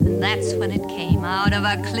That's when it came out of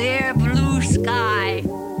a clear blue sky.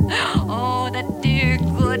 Oh, the dear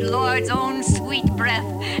good Lord's own sweet breath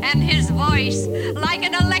and his voice like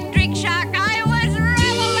an electric shock. I was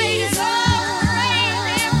revelated. Oh, praise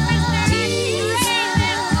him, Mr. X.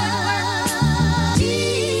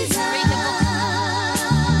 Praise his good work.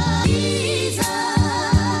 Read the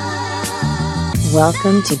book.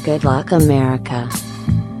 Welcome to Good Luck America,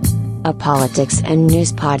 a politics and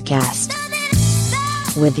news podcast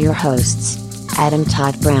with your hosts, Adam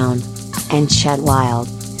Todd Brown and Chet Wild.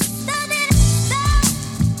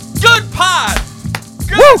 Good pod!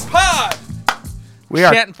 Good pod! We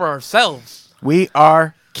are Chatting for ourselves. we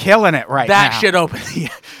are killing it right That now. shit open.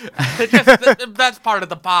 That's part of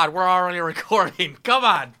the pod. We're already recording. Come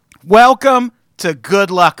on. Welcome to Good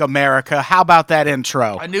Luck America. How about that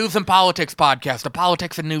intro? A news and politics podcast. A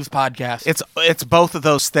politics and news podcast. It's both of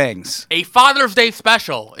those things. A Father's Day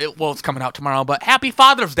special. It's coming out tomorrow, but happy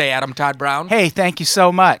Father's Day, Adam Todd Brown. Hey, thank you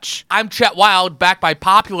so much. I'm Chet Wild, back by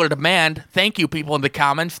popular demand. Thank you, people in the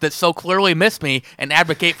comments that so clearly miss me and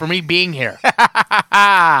advocate for me being here.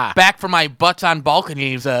 Back for my Butts on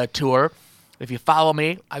Balconies tour. If you follow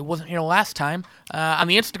me, I wasn't here last time. On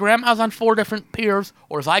the Instagram, I was on 4 different piers,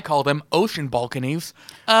 or as I call them, ocean balconies.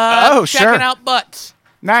 Sure. Checking out butts.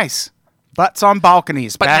 Nice. Butts on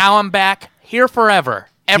balconies. But now I'm back here forever,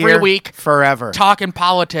 every here week, forever. talking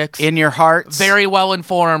politics. In your hearts. Very well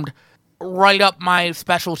informed, right up my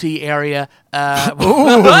specialty area.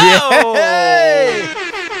 Ooh, Whoa!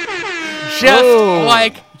 Just Ooh.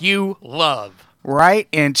 like you love. right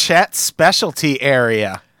in Chet's specialty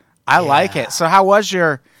area. I like it. So how was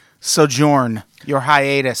your sojourn, your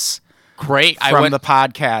hiatus Great. I from went the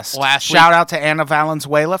podcast? last Shout week. out to Anna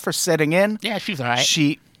Valenzuela for sitting in. Yeah, she's all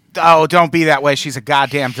right. Don't be that way. She's a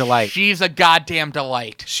goddamn delight. She's a goddamn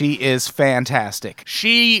delight. She is fantastic.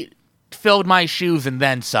 She filled my shoes and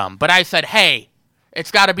then some. But I said, hey,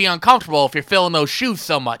 it's got to be uncomfortable if you're filling those shoes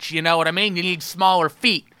so much. You know what I mean? You need smaller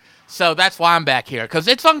feet. So that's why I'm back here. Because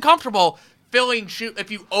it's uncomfortable filling shoes.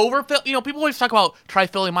 If you overfill, people always talk about try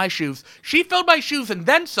filling my shoes. She filled my shoes and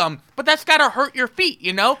then some, but that's got to hurt your feet,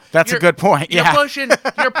 That's a good point, yeah.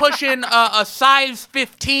 You're pushing a size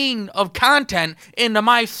 15 of content into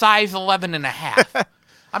my size 11 and a half.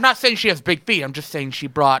 I'm not saying she has big feet. I'm just saying she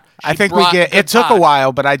brought. I think we get. It took a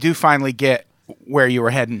while, but I do finally get where you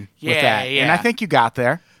were heading with that, and yeah. I think you got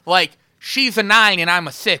there. Like, she's a 9 and I'm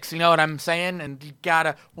a 6. You know what I'm saying? And you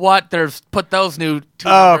gotta put those two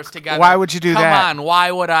numbers together. Why would you do that? Come on,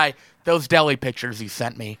 why would I? Those deli pictures you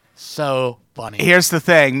sent me, so funny. Here's the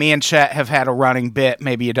thing: me and Chet have had a running bit.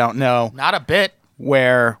 Maybe you don't know, Not a bit.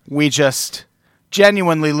 where we just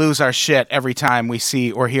genuinely lose our shit every time we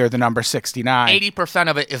see or hear the number 69. 80%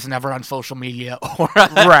 of it is never on social media.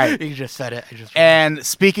 Right. You just said it. And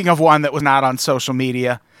speaking of one that was not on social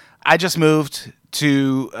media, I just moved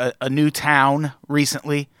to a new town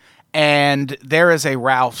recently, and there is a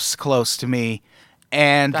Ralph's close to me.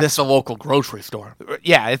 And That's this, the local grocery store.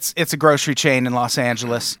 yeah, it's a grocery chain in Los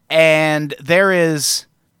Angeles, and there is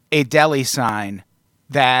a deli sign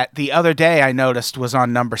that the other day I noticed was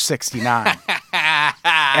on number 69, and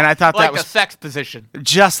I thought Like that was a sex position.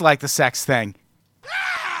 just like the sex thing.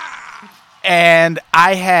 And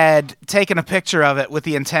I had taken a picture of it with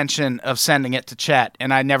the intention of sending it to Chet,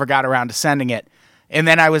 and I never got around to sending it. And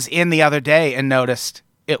then I was in the other day and noticed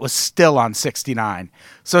it was still on 69.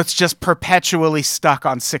 So it's just perpetually stuck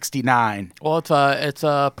on 69. Well, it's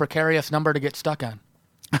a precarious number to get stuck on.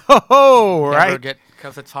 Oh, right.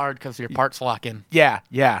 Because it's hard because your parts lock in. Yeah.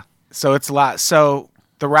 So it's a lot. So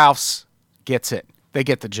the Ralphs gets it. They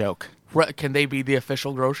get the joke. Can they be the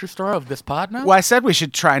official grocery store of this pod now? Well, I said we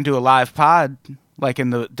should try and do a live pod, like in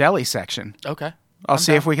the deli section. Okay. I'll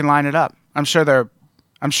see if we can line it up. I'm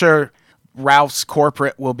sure Ralph's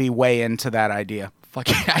corporate will be way into that idea.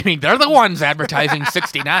 I mean, they're the ones advertising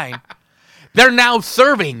 69. They're now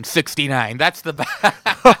serving 69. That's the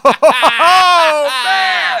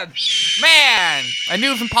Oh, man. A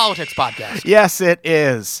news and politics podcast. Yes, it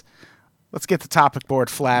is. Let's get the topic board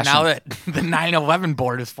flashing. Now that the 9/11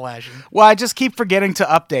 board is flashing. Well, I just keep forgetting to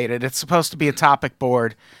update it. It's supposed to be a topic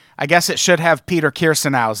board. I guess it should have Peter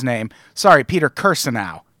Kirsanow's name. Sorry, Peter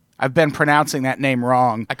Kirsanow. I've been pronouncing that name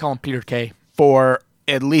wrong I call him Peter K. for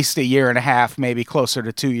at least a year and a half, maybe closer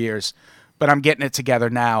to 2 years. But I'm getting it together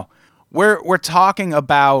now. We're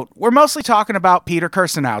mostly talking about Peter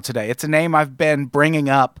Kirsanow today. It's a name I've been bringing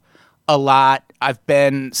up a lot. I've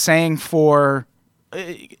been saying for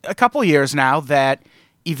a couple years now that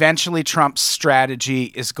eventually Trump's strategy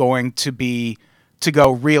is going to be to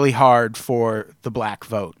go really hard for the black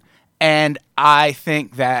vote. And I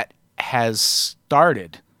think that has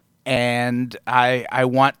started. and I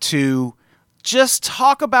want to just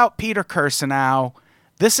talk about Peter Kirsanow.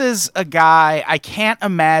 This is a guy, I can't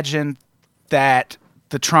imagine that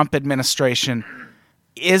the Trump administration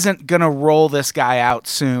isn't going to roll this guy out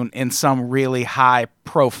soon in some really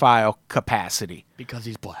high-profile capacity. Because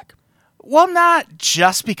he's black. Well, not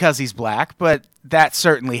just because he's black, but that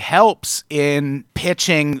certainly helps in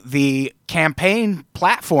pitching the campaign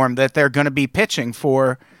platform that they're going to be pitching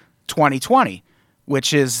for 2020,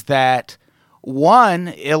 which is that, one,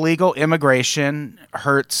 illegal immigration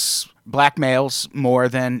hurts black males more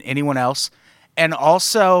than anyone else, and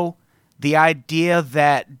also the idea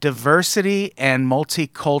that diversity and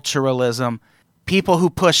multiculturalism, people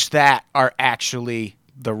who push that are actually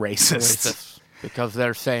the racists. Because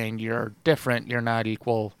they're saying you're different, you're not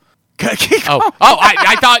equal. Oh,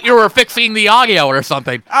 I thought you were fixing the audio or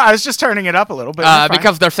something. I was just turning it up a little bit.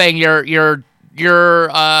 Because they're saying you're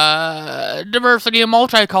diversity and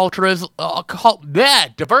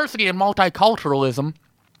multiculturalism. Diversity and multiculturalism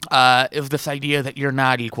is this idea that you're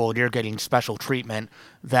not equal, you're getting special treatment.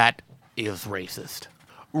 That is racist.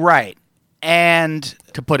 Right. And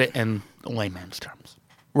to put it in layman's terms.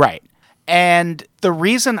 Right. And the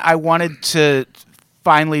reason I wanted to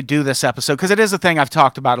finally do this episode, because it is a thing I've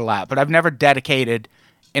talked about a lot, but I've never dedicated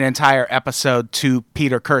an entire episode to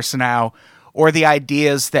Peter Kirsanow or the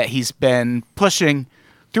ideas that he's been pushing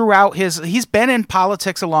throughout he's been in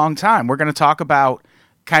politics a long time. We're going to talk about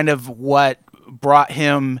kind of what brought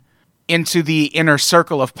him into the inner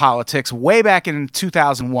circle of politics way back in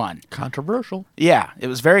 2001. Controversial. Yeah, it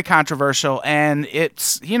was very controversial, and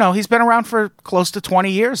it's, he's been around for close to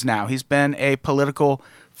 20 years now. He's been a political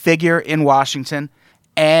figure in Washington,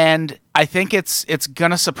 and I think it's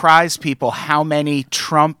going to surprise people how many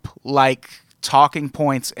Trump-like talking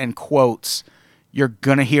points and quotes you're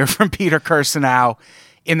going to hear from Peter Kirsanow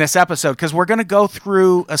in this episode, because we're going to go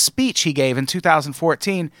through a speech he gave in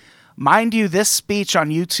 2014. Mind you, this speech on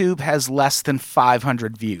YouTube has less than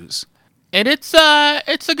 500 views. And it's a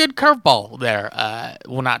good curveball there.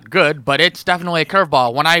 Well, not good, but it's definitely a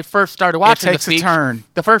curveball. When I first started watching the speech, a turn.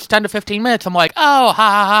 The first 10 to 15 minutes, I'm like, oh, ha,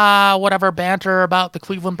 ha, ha, whatever banter about the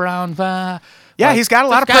Cleveland Browns. Yeah, he's got a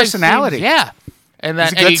lot of personality. Yeah. And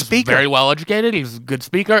then he's a good speaker. Very well educated. He's a good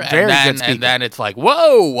speaker. Very good speaker. And then it's like,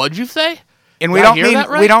 whoa, what'd you say? And we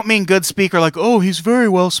don't mean good speaker like, oh, he's very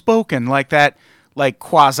well spoken, like that, like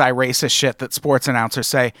quasi-racist shit that sports announcers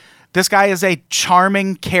say. This guy is a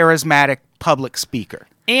charming, charismatic public speaker.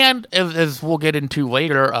 And as we'll get into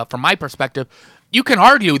later, from my perspective, you can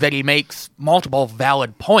argue that he makes multiple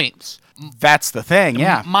valid points. That's the thing,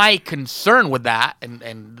 yeah. My concern with that,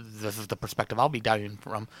 and this is the perspective I'll be diving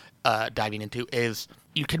into, is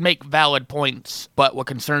you can make valid points, but what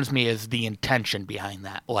concerns me is the intention behind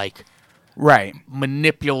that. Like, right,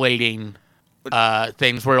 manipulating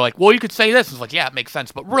things where like, well, you could say this. It's like, yeah, it makes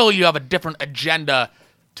sense, but really you have a different agenda.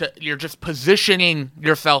 You're just positioning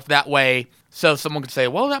yourself that way, so someone could say,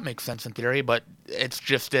 well, that makes sense in theory, but it's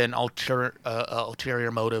just an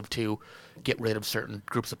ulterior motive to get rid of certain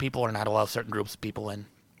groups of people or not allow certain groups of people in.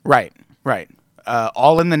 Right.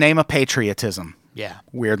 All in the name of patriotism. Yeah.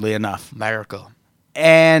 Weirdly enough. America.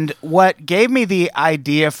 And what gave me the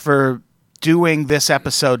idea for doing this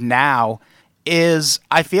episode now is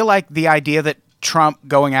I feel like the idea that Trump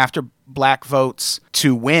going after black votes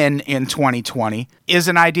to win in 2020 is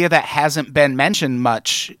an idea that hasn't been mentioned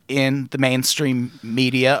much in the mainstream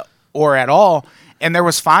media or at all. And there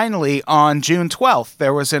was finally, on June 12th,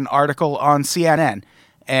 there was an article on CNN,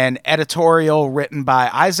 an editorial written by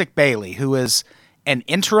Isaac Bailey, who is an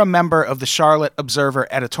interim member of the Charlotte Observer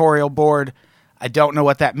editorial board. I don't know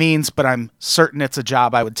what that means, but I'm certain it's a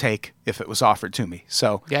job I would take if it was offered to me.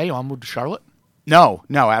 So yeah, you want to move to Charlotte? No,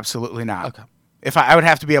 absolutely not. Okay. If I would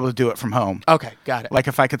have to be able to do it from home. Okay, got it. Like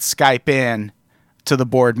if I could Skype in to the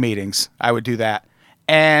board meetings, I would do that.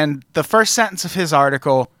 And the first sentence of his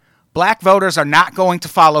article, black voters are not going to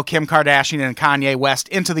follow Kim Kardashian and Kanye West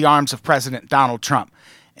into the arms of President Donald Trump.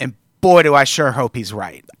 And boy, do I sure hope he's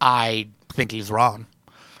right. I think he's wrong.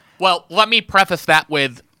 Well, let me preface that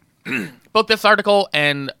with both this article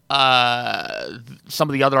and some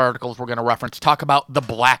of the other articles we're going to reference talk about the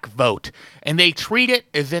black vote. And they treat it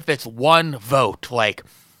as if it's one vote. Like,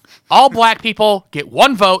 all black people get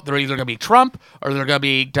one vote. They're either going to be Trump or they're going to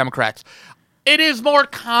be Democrats. It is more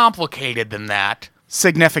complicated than that.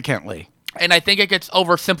 Significantly. And I think it gets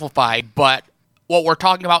oversimplified. But what we're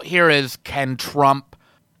talking about here is, can Trump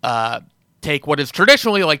take what is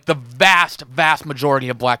traditionally like the vast majority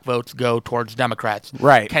of black votes go towards Democrats.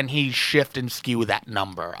 Right. Can he shift and skew that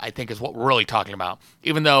number? I think is what we're really talking about.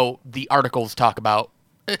 Even though the articles talk about,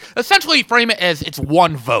 essentially frame it as it's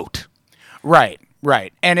one vote. Right.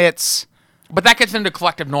 Right. And it's... But that gets into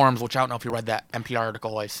collective norms, which I don't know if you read that NPR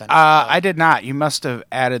article I sent. I did not. You must have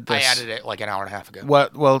added this. I added it like an hour and a half ago.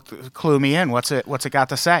 What? Well, clue me in. What's it got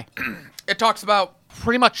to say? It talks about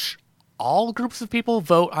pretty much all groups of people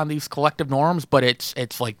vote on these collective norms, but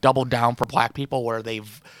it's like doubled down for black people, where they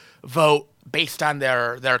vote based on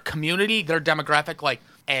their community, their demographic, like,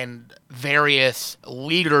 and various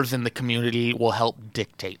leaders in the community will help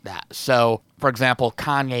dictate that. So, for example,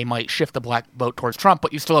 Kanye might shift the black vote towards Trump,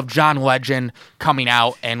 but you still have John Legend coming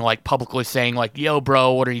out and like publicly saying like, "Yo,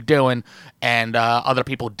 bro, what are you doing?" And other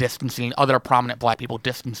prominent black people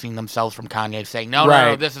distancing themselves from Kanye, saying,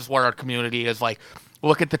 no, this is where our community is. Like,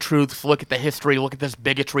 look at the truths, look at the history, look at this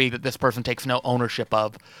bigotry that this person takes no ownership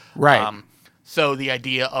of. Right. So the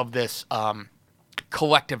idea of this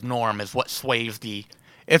collective norm is what sways the...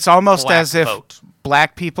 It's almost black as if vote.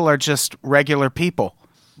 black people are just regular people.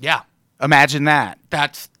 Yeah. Imagine that.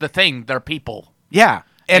 That's the thing. They're people. Yeah.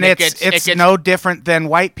 And it it's gets no different than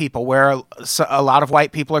white people, where a lot of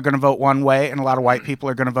white people are going to vote one way and a lot of white people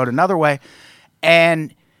are going to vote another way.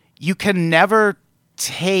 And you can never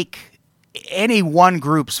take any one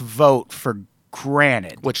group's vote for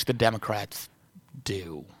granted. Which the Democrats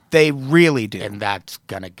do. They really do. And that's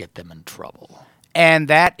going to get them in trouble. And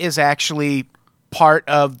that is actually part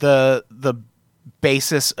of the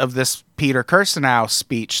basis of this Peter Kirsanow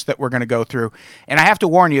speech that we're going to go through. And I have to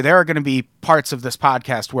warn you, there are going to be parts of this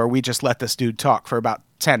podcast where we just let this dude talk for about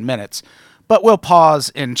 10 minutes. But we'll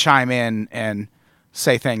pause and chime in and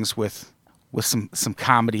say things with some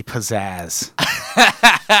comedy pizzazz.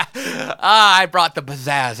 I brought the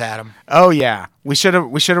pizzazz, Adam. Oh yeah, we should have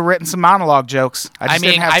written some monologue jokes.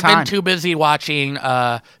 Didn't have I've time. been too busy watching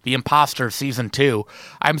The Imposter season 2.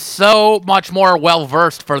 I'm so much more well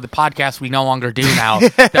versed for the podcast we no longer do now.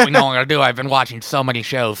 I've been watching so many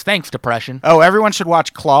shows. Thanks, depression. Oh, everyone should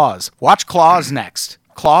watch Claws. Watch Claws next.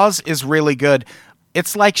 Claws is really good.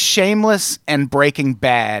 It's like Shameless and Breaking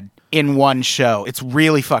Bad in one show. It's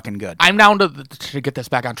really fucking good. I'm now to get this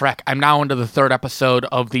back on track. I'm now into the 3rd episode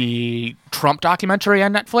of the Trump documentary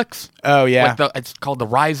on Netflix. Oh yeah, it's called The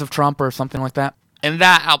Rise of Trump or something like that. And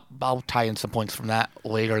that I'll tie in some points from that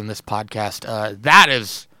later in this podcast. That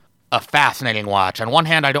is a fascinating watch. On one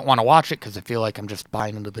hand, I don't want to watch it because I feel like I'm just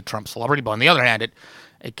buying into the Trump celebrity. But on the other hand,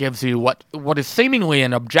 it gives you what is seemingly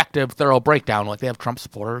an objective, thorough breakdown. Like they have Trump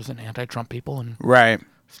supporters and anti-Trump people, and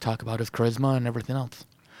just talk about his charisma and everything else.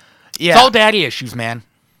 Yeah. It's all daddy issues, man.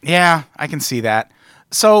 Yeah, I can see that.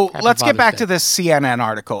 So let's get back Day. to this CNN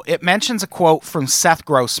article. It mentions a quote from Seth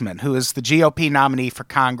Grossman, who is the GOP nominee for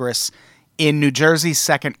Congress in New Jersey's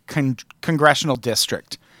 2nd Congressional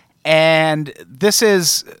District. And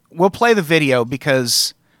we'll play the video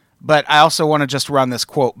but I also want to just run this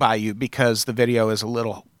quote by you because the video is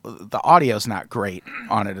the audio's not great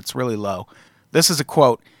on it. It's really low. This is a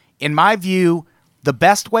quote. "In my view, the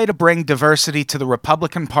best way to bring diversity to the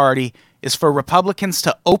Republican Party is for Republicans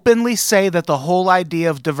to openly say that the whole idea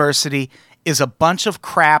of diversity is a bunch of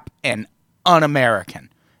crap and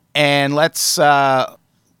un-American." And let's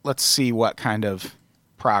see what kind of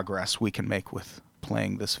progress we can make with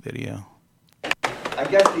playing this video. I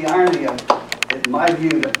guess the irony of, in my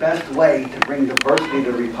view, the best way to bring diversity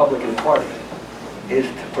to the Republican Party is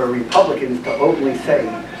for Republicans to openly say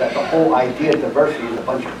that the whole idea of diversity is a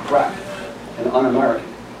bunch of crap and un-American.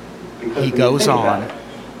 Because he goes on.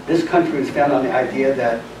 This country is founded on the idea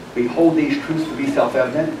that we hold these truths to be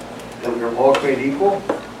self-evident, that we are all created equal,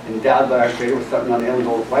 endowed by our Creator with certain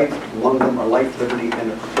unalienable rights, among them are life, liberty,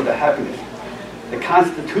 and the pursuit of happiness. The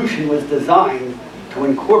Constitution was designed to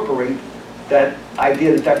incorporate that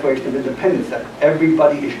idea of the Declaration of Independence, that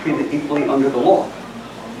everybody is treated equally under the law.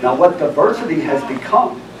 Now, what diversity has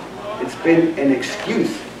become, it's been an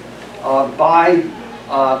excuse by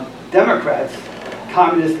Democrats,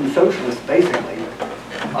 communists and socialists, basically,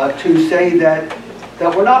 to say that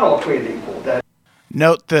we're not all created equal. That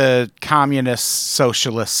Note the communists,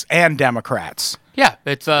 socialists, and Democrats. Yeah,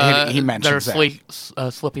 it's he mentions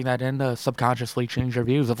they're slipping that in to subconsciously change their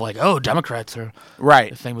views of like, oh, Democrats are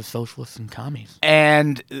right. The same with socialists and commies.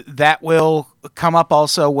 And that will come up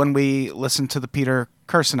also when we listen to the Peter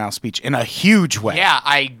Kirsanow speech in a huge way. Yeah,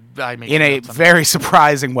 I make in a very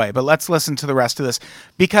surprising way. But let's listen to the rest of this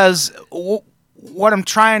because what I'm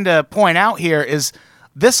trying to point out here is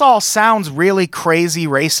this all sounds really crazy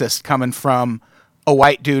racist coming from a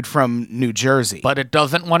white dude from New Jersey. But it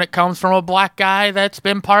doesn't when it comes from a black guy that's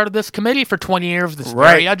been part of this committee for 20 years, that's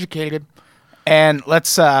very educated. And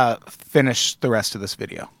let's finish the rest of this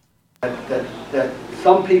video. That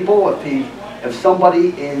some people, if somebody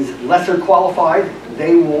is lesser qualified,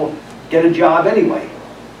 they will get a job anyway,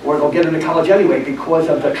 or they'll get into college anyway because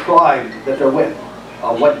of the tribe that they're with.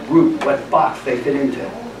 what group, what box they fit into.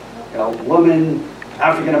 You know, woman,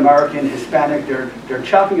 African American, Hispanic, they're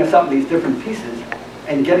chopping us up in these different pieces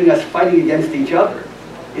and getting us fighting against each other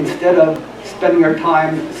instead of spending our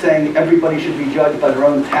time saying everybody should be judged by their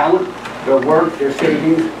own talent, their work, their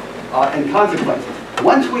savings, and consequences.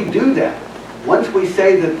 Once we do that, once we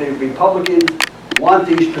say that the Republicans want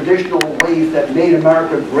these traditional ways that made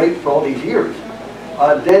America great for all these years,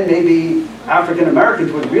 then maybe African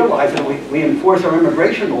Americans would realize that we enforce our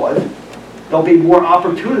immigration laws, there'll be more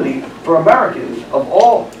opportunity for Americans of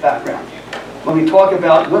all backgrounds. When we talk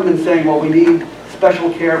about women saying, well, we need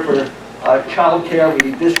special care for child care,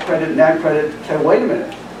 we need this credit and that credit, say, wait a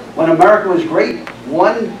minute. When America was great,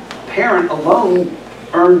 one parent alone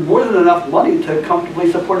earned more than enough money to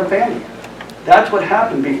comfortably support a family. That's what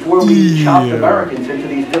happened before we chopped Americans into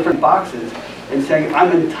these different boxes and saying,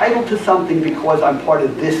 I'm entitled to something because I'm part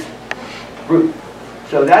of this group.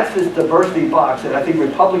 So that's this diversity box, and I think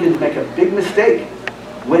Republicans make a big mistake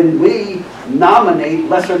when we nominate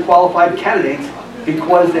lesser qualified candidates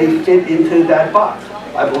because they fit into that box.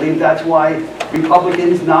 I believe that's why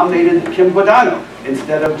Republicans nominated Kim Guadagno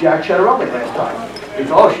instead of Jack Ciattarelli last time.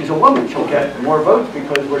 Because, oh, she's a woman, she'll get more votes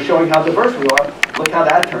because we're showing how diverse we are. Look how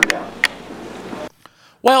that turned out.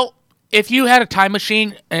 Well, if you had a time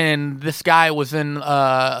machine and this guy was in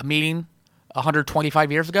a meeting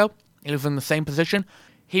 125 years ago, he was in the same position,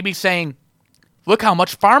 he'd be saying, look how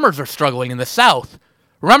much farmers are struggling in the South.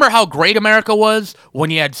 Remember how great America was when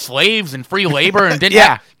you had slaves and free labor and didn't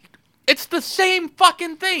have... It's the same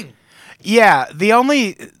fucking thing. Yeah, the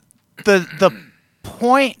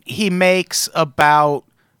point he makes about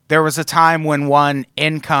there was a time when one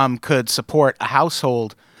income could support a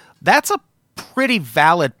household, that's a pretty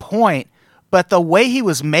valid point, but the way he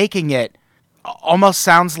was making it almost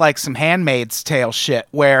sounds like some Handmaid's Tale shit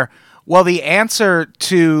where, well, the answer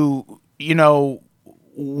to,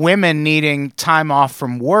 women needing time off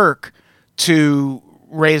from work to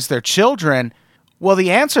raise their children, well,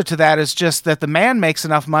 the answer to that is just that the man makes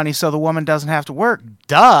enough money so the woman doesn't have to work.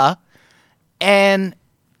 Duh. And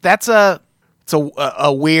that's a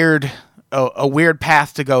weird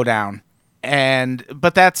path to go down.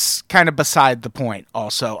 But that's kind of beside the point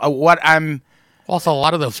also. Also, a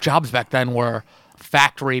lot of those jobs back then were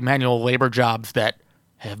factory manual labor jobs that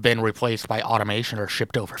have been replaced by automation or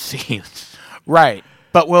shipped overseas. Right.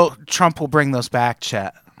 But Trump will bring those back,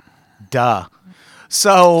 Chet. Duh.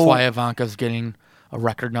 So that's why Ivanka's getting a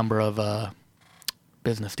record number of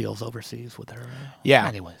business deals overseas with her. Yeah.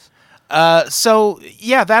 Anyways.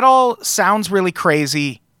 That all sounds really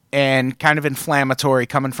crazy and kind of inflammatory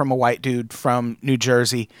coming from a white dude from New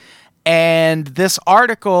Jersey. And this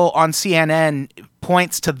article on CNN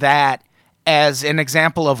points to that as an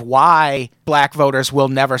example of why black voters will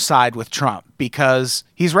never side with Trump, because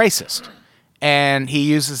he's racist. And he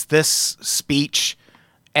uses this speech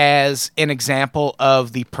as an example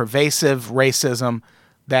of the pervasive racism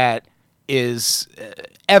that is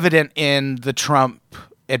evident in the Trump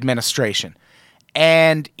administration.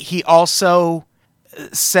 And he also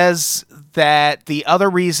says that the other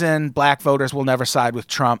reason black voters will never side with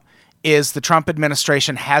Trump is the Trump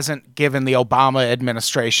administration hasn't given the Obama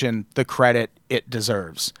administration the credit it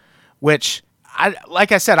deserves, which,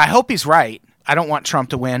 like I said, I hope he's right. I don't want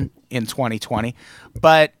Trump to win in 2020,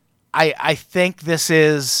 but I think this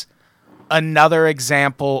is another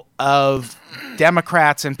example of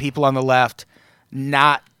Democrats and people on the left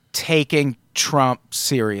not taking Trump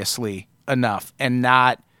seriously enough and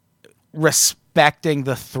not respecting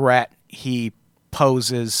the threat he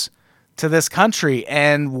poses to this country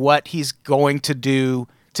and what he's going to do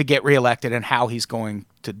to get reelected and how he's going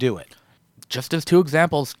to do it. Just as two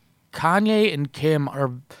examples, Kanye and Kim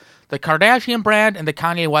are... The Kardashian brand and the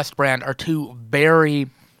Kanye West brand are two very,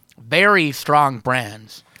 very strong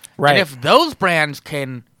brands. Right. And if those brands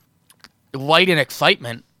can light an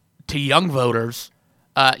excitement to young voters,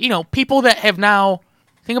 people that have now...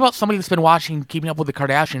 Think about somebody that's been watching Keeping Up with the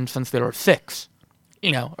Kardashians since they were 6,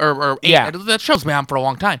 or 8. Yeah. That show's been on for a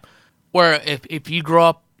long time. Where if you grow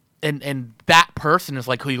up and that person is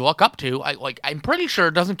like who you look up to, I'm pretty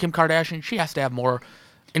sure doesn't Kim Kardashian, she has to have more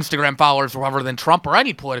Instagram followers or whatever than Trump or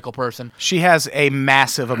any political person. She has a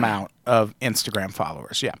massive amount of Instagram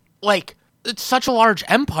followers, yeah. It's such a large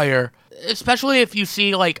empire, especially if you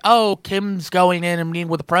see Kim's going in and meeting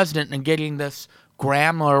with the president and getting this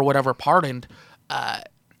grandma or whatever pardoned. I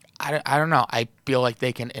don't know. I feel like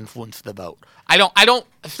they can influence the vote. I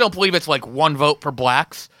still believe it's one vote for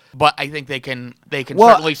blacks, but I think they can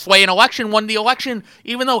certainly sway an election. When the election,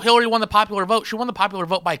 even though Hillary won the popular vote, she won the popular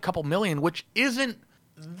vote by a couple million, which isn't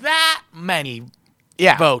that many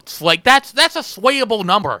votes. Like, that's a swayable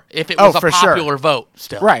number if it was a popular vote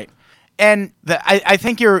still. Right. And I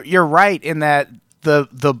think you're right in that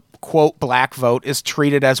the quote black vote is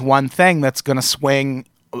treated as one thing that's going to swing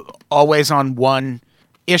always on one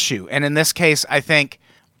issue. And in this case, I think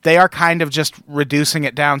they are kind of just reducing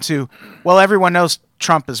it down to, well, everyone knows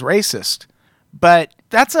Trump is racist, but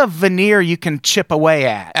that's a veneer you can chip away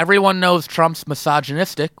at. Everyone knows Trump's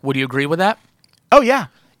misogynistic. Would you agree with that? Oh, yeah.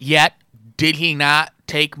 Yet, did he not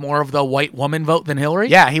take more of the white woman vote than Hillary?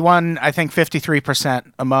 Yeah, he won, I think,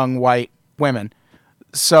 53% among white women.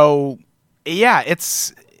 So, yeah,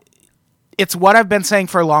 it's what I've been saying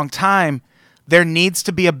for a long time. There needs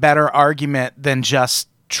to be a better argument than just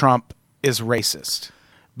Trump is racist.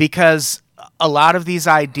 Because a lot of these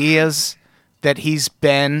ideas that he's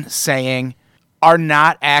been saying are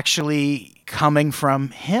not actually coming from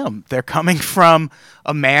him. They're coming from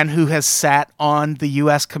a man who has sat on the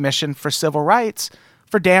U.S. Commission for Civil Rights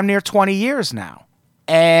for damn near 20 years now.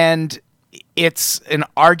 And it's an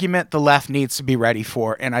argument the left needs to be ready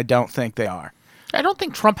for, and I don't think they are. I don't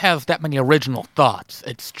think Trump has that many original thoughts.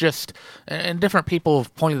 It's just, and different people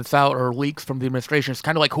have pointed this out, or leaks from the administration, it's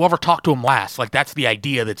kind of like whoever talked to him last. Like, that's the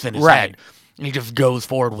idea that's in his head. And he just goes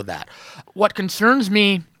forward with that. What concerns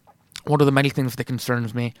me, one of the many things that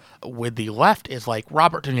concerns me with the left is like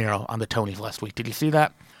Robert De Niro on the Tonys last week. Did you see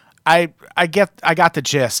that? I got the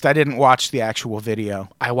gist. I didn't watch the actual video.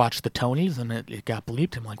 I watched the Tonys and it got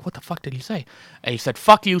bleeped. I'm like, what the fuck did he say? And he said,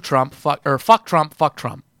 fuck you, Trump, fuck Trump, fuck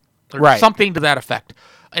Trump. Or something to that effect.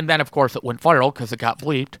 And then, of course, it went viral because it got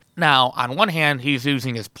bleeped. Now, on one hand, he's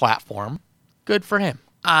using his platform. Good for him.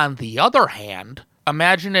 On the other hand,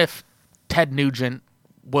 imagine if Ted Nugent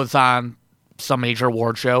was on some major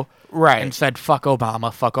award show and said, fuck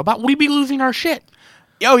Obama, fuck Obama. We'd be losing our shit.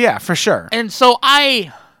 Oh, yeah, for sure. And so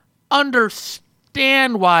I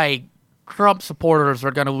understand why Trump supporters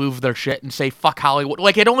are going to lose their shit and say, fuck Hollywood.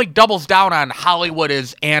 Like, it only doubles down on Hollywood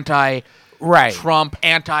is anti-Trump,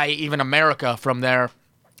 anti-even America from their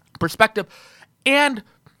perspective. And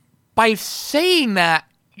by saying that,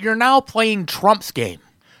 you're now playing Trump's game.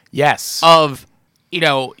 Yes. Of,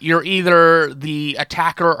 you're either the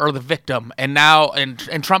attacker or the victim. And now,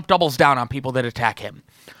 and Trump doubles down on people that attack him.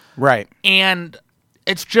 Right. And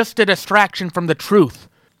it's just a distraction from the truth.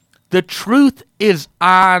 The truth is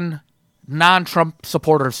on non-Trump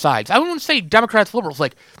supporters' sides. I wouldn't say Democrats, liberals.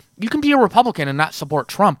 Like, you can be a Republican and not support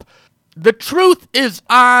Trump. The truth is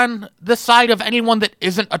on the side of anyone that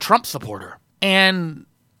isn't a Trump supporter. And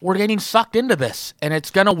we're getting sucked into this. And it's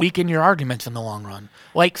going to weaken your arguments in the long run.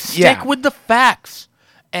 Like, stick with the facts.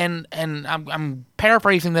 And I'm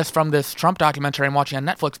paraphrasing this from this Trump documentary I'm watching on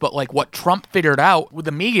Netflix, but like what Trump figured out with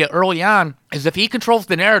the media early on is if he controls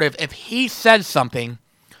the narrative, if he says something,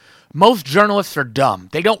 most journalists are dumb.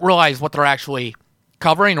 They don't realize what they're actually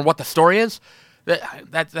covering or what the story is.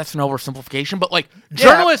 That's an oversimplification, but like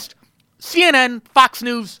journalists, CNN, Fox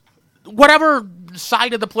News, whatever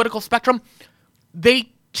side of the political spectrum,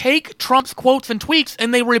 they take Trump's quotes and tweets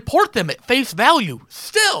and they report them at face value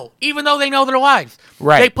still, even though they know they're lies.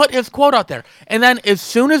 Right. They put his quote out there. And then as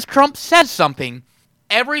soon as Trump says something,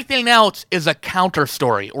 everything else is a counter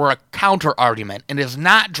story or a counter argument and is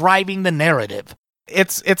not driving the narrative.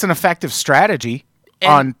 It's an effective strategy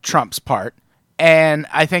on Trump's part. And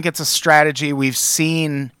I think it's a strategy we've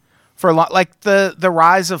seen for a long, like the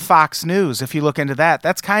rise of Fox News. If you look into that,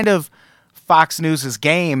 that's kind of Fox News's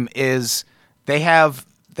game is they have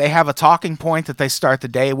a talking point that they start the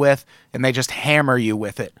day with, and they just hammer you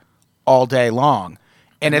with it all day long.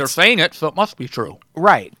 And they're saying it, so it must be true.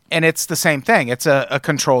 Right. And it's the same thing. It's a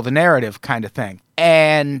control the narrative kind of thing.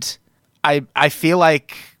 And I feel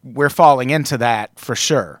like we're falling into that for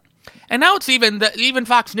sure. And now it's even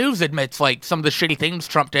Fox News admits like some of the shitty things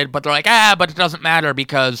Trump did, but they're like, but it doesn't matter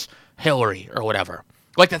because Hillary or whatever.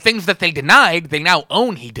 Like the things that they denied, they now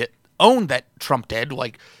own that Trump did.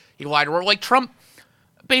 Like he lied to her. Like Trump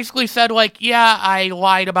basically said like, yeah, I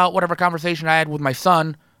lied about whatever conversation I had with my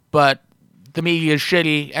son, but the media is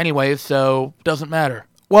shitty anyway, so it doesn't matter.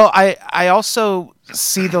 Well, I also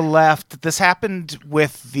see the left, this happened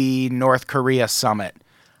with the North Korea summit.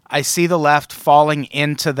 I see the left falling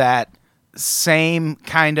into that same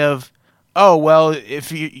kind of, oh, well, if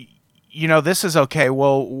this is okay,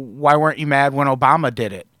 well, why weren't you mad when Obama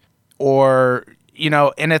did it? Or,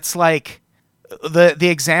 and it's like, the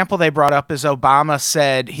example they brought up is Obama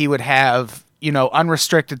said he would have,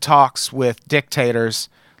 unrestricted talks with dictators,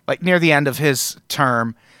 like near the end of his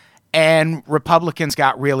term, and Republicans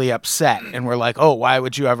got really upset and were like, oh, why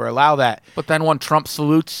would you ever allow that? But then when Trump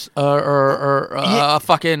salutes a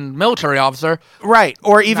fucking military officer. Right,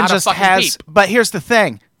 or even just has, peep. But here's the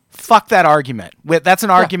thing, fuck that argument. That's an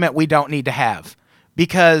argument we don't need to have,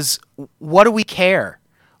 because what do we care?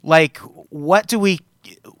 Like, what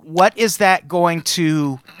is that going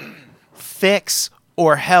to fix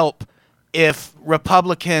or help if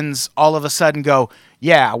Republicans all of a sudden go,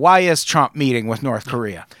 yeah, why is Trump meeting with North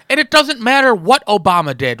Korea? And it doesn't matter what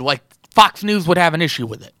Obama did. Like, Fox News would have an issue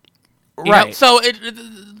with it. You Right. know? So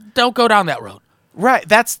don't go down that road. Right.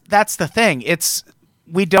 That's the thing.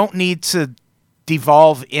 We don't need to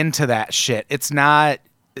devolve into that shit.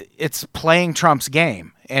 It's playing Trump's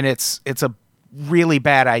game, and it's a really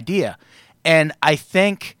bad idea. And I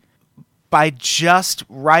think by just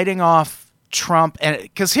writing off Trump, and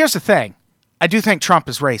because here's the thing, I do think Trump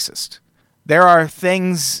is racist. There are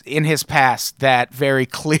things in his past that very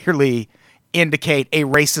clearly indicate a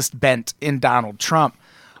racist bent in Donald Trump,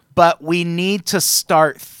 but we need to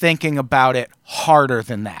start thinking about it harder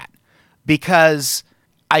than that, because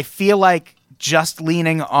I feel like just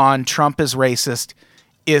leaning on Trump is racist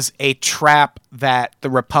is a trap that the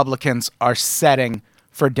Republicans are setting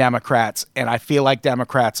for Democrats, and I feel like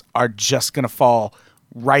Democrats are just going to fall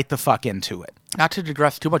right the fuck into it. Not to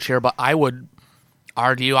digress too much here, but I would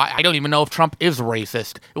argue, I don't even know if Trump is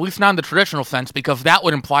racist, at least not in the traditional sense, because that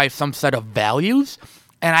would imply some set of values,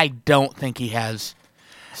 and I don't think he has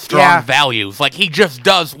strong values. Like, he just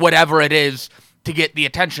does whatever it is to get the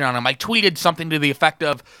attention on him. I tweeted something to the effect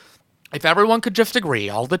of, if everyone could just agree,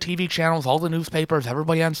 all the TV channels, all the newspapers,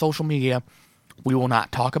 everybody on social media, we will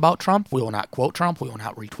not talk about Trump, we will not quote Trump, we will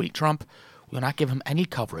not retweet Trump, we will not give him any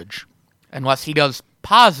coverage unless he does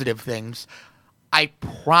positive things. I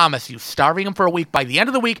promise you, starving him for a week, by the end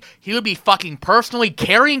of the week, he would be fucking personally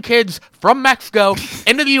carrying kids from Mexico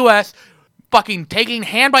into the U.S., fucking taking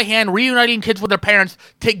hand by hand, reuniting kids with their parents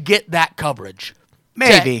to get that coverage.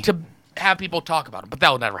 Maybe. To have people talk about him, but that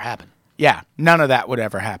will never happen. Yeah, none of that would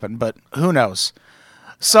ever happen, but who knows?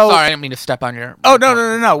 So, Sorry, I didn't mean to step on your... Oh,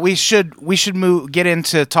 no. We should get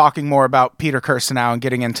into talking more about Peter Kirsanow and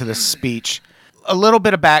getting into this speech. A little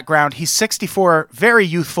bit of background. He's 64, very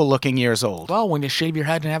youthful-looking years old. Well, when you shave your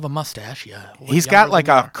head and have a mustache, yeah. He's got like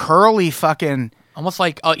a curly fucking... Almost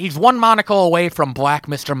like he's one monocle away from Black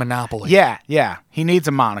Mr. Monopoly. Yeah. He needs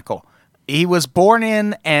a monocle. He was born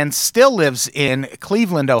in and still lives in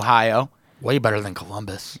Cleveland, Ohio. Way better than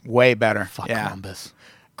Columbus. Way better. Fuck yeah. Columbus.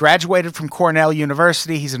 Graduated from Cornell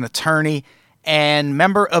University. He's an attorney and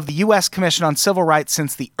member of the U.S. Commission on Civil Rights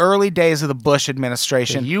since the early days of the Bush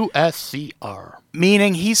administration. The USCR.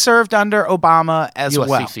 Meaning he served under Obama as well.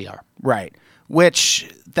 USCCR. Right.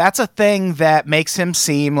 Which, that's a thing that makes him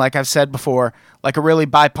seem, like I've said before, like a really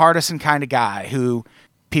bipartisan kind of guy who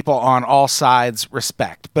people on all sides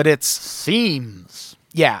respect. But it's... Seems.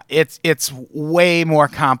 Yeah, it's way more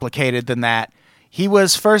complicated than that. He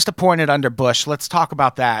was first appointed under Bush. Let's talk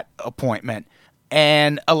about that appointment.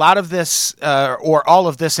 And a lot of this, or all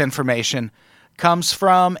of this information, comes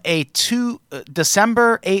from a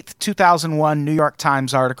December 8th, 2001 New York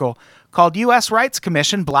Times article called U.S. Rights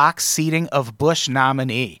Commission Blocks Seating of Bush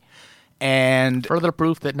Nominee. And further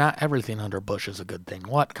proof that not everything under Bush is a good thing.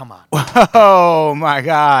 What? Come on. Oh, my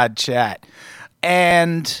God, chat.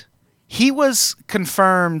 And he was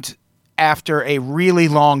confirmed after a really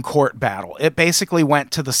long court battle. It basically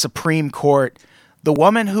went to the Supreme Court. The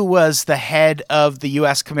woman who was the head of the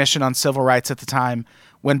U.S. Commission on Civil Rights at the time,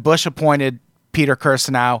 when Bush appointed Peter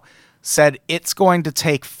Kirsanow, said it's going to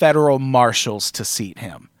take federal marshals to seat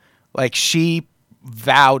him. Like, she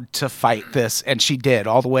vowed to fight this, and she did,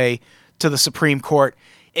 all the way to the Supreme Court.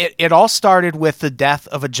 It all started with the death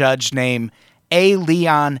of a judge named A.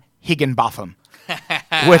 Leon Higginbotham,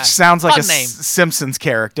 which sounds like a Simpsons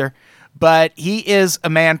character. But he is a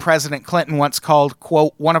man President Clinton once called,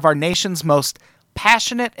 quote, one of our nation's most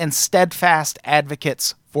passionate and steadfast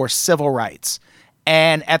advocates for civil rights.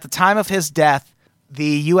 And at the time of his death, the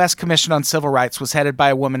U.S. Commission on Civil Rights was headed by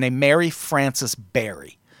a woman named Mary Frances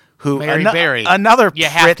Berry. Mary Berry. Another you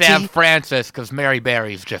have to have Frances, because Mary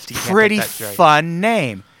Berry's just... pretty fun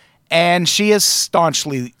name. And she is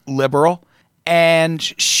staunchly liberal. And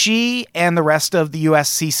she and the rest of the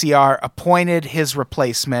USCCR appointed his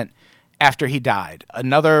replacement after he died.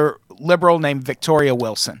 Another liberal named Victoria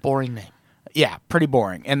Wilson. Boring name. Yeah, pretty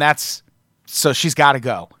boring. And so she's got to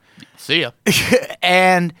go. See ya.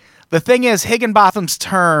 And the thing is, Higginbotham's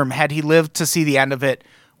term, had he lived to see the end of it,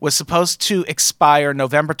 was supposed to expire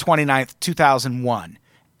November 29th, 2001.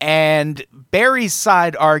 And Berry's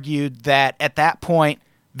side argued that at that point,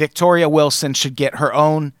 Victoria Wilson should get her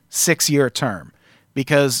own 6-year term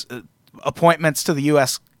because appointments to the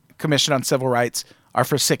U.S. Commission on Civil Rights are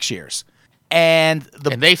for 6 years. And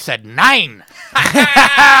And they said 9.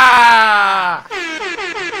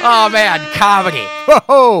 Oh, man, comedy.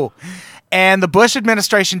 Whoa! And the Bush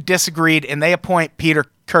administration disagreed, and they appoint Peter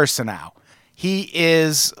Kirsanow. He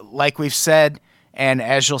is, like we've said, and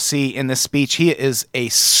as you'll see in this speech, he is a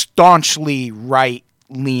staunchly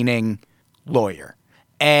right-leaning lawyer.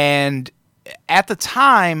 And at the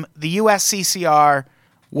time, the USCCR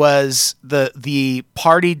was the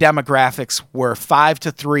party demographics were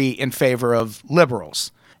 5-3 in favor of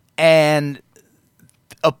liberals. And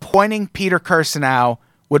appointing Peter Kirsanow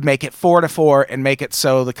would make it 4-4 and make it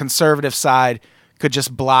so the conservative side could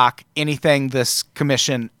just block anything this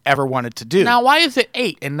commission ever wanted to do. Now, why is it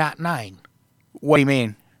 8 and not 9? What do you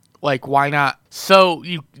mean? Like, why not? So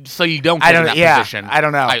you don't get in that position. I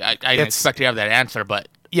don't know. I didn't expect you to have that answer, but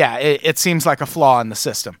yeah, it seems like a flaw in the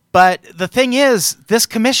system. But the thing is, this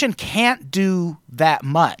commission can't do that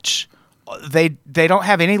much. They don't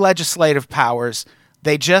have any legislative powers.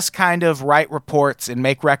 They just kind of write reports and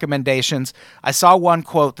make recommendations. I saw one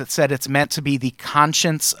quote that said it's meant to be the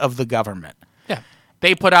conscience of the government. yeah,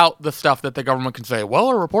 they put out the stuff that the government can say, well,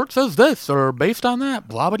 our report says this, or based on that,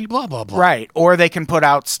 blah, blah, blah, blah, blah. Right. Or they can put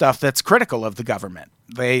out stuff that's critical of the government.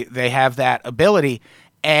 They have that ability,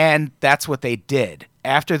 and that's what they did.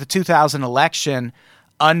 After the 2000 election,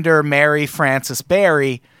 under Mary Frances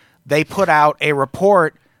Berry, they put out a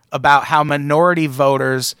report about how minority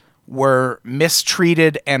voters were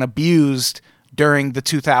mistreated and abused during the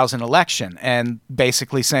 2000 election, and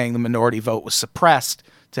basically saying the minority vote was suppressed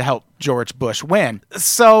to help George Bush win.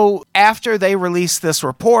 So after they released this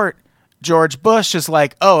report, George Bush is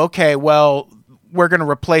like, oh, okay, well, we're going to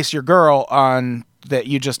replace your girl on that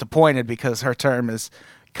you just appointed because her term is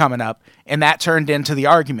coming up. And that turned into the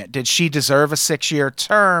argument. Did she deserve a 6-year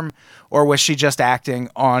term, or was she just acting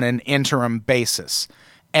on an interim basis?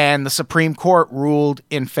 And the Supreme Court ruled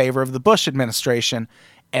in favor of the Bush administration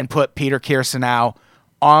and put Peter Kirsanow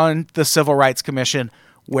on the Civil Rights Commission,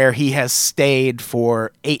 where he has stayed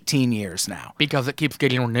for 18 years now. Because it keeps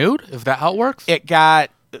getting renewed? Is that how it works?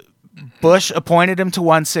 Bush appointed him to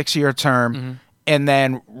one 6-year term and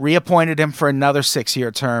then reappointed him for another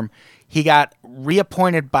 6-year term. He got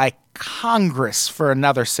reappointed by Congress for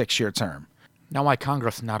another 6-year term. Now why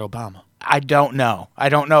Congress, not Obama? I don't know. I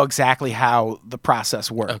don't know exactly how the process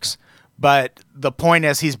works. Okay. But the point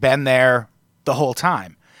is he's been there the whole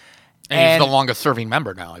time. And he's the longest serving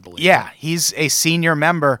member now, I believe. Yeah, he's a senior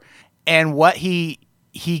member. And what he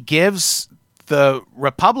gives the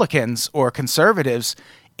Republicans or conservatives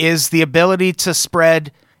is the ability to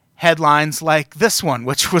spread headlines like this one,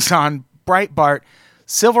 which was on Breitbart.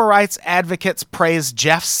 Civil rights advocates praise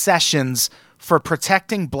Jeff Sessions for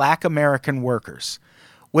protecting Black American workers,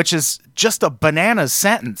 which is just a bananas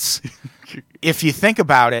sentence if you think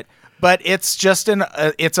about it. But it's just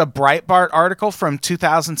it's a Breitbart article from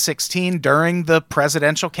 2016 during the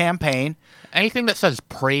presidential campaign. Anything that says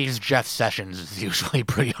praise Jeff Sessions is usually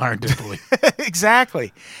pretty hard to believe.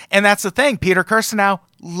 Exactly. And that's the thing. Peter Kirsanow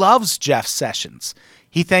loves Jeff Sessions.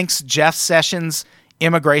 He thinks Jeff Sessions'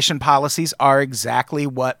 immigration policies are exactly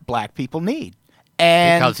what Black people need.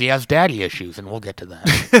 And because he has daddy issues, and we'll get to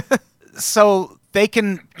that. So they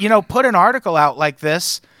can, put an article out like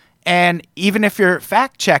this, and even if you're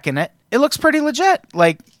fact-checking it, it looks pretty legit.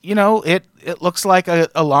 Like, it looks like a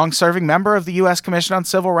long-serving member of the U.S. Commission on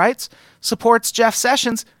Civil Rights supports Jeff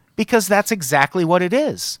Sessions because that's exactly what it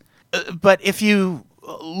is. But if you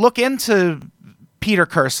look into Peter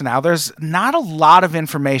Kirsanow, there's not a lot of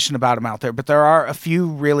information about him out there, but there are a few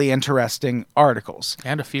really interesting articles.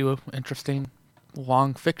 And a few interesting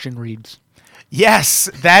long fiction reads. Yes,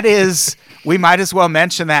 that is, we might as well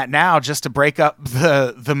mention that now just to break up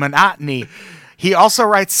the monotony. He also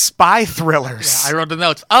writes spy thrillers. Yeah, I wrote the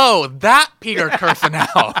notes. Oh, that Peter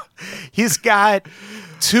Kirsanow. He's got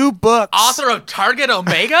 2 books. Author of Target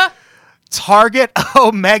Omega? Target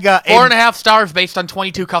Omega. 4.5 stars based on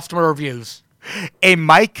 22 customer reviews. A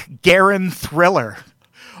Mike Guerin thriller.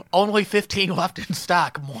 Only 15 left in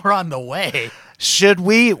stock. More on the way.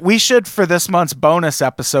 We should, for this month's bonus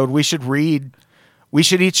episode, we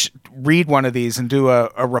should each read one of these and do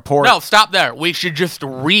a report. No, stop there. We should just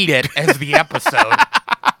read it as the episode.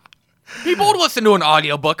 People would listen to an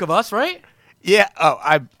audiobook of us, right? Yeah,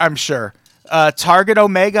 I'm sure. Target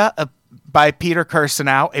Omega by Peter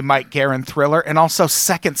Kirsanow, a Mike Guerin thriller, and also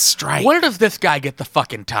Second Strike. Where does this guy get the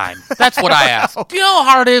fucking time? That's what I ask. Do you know how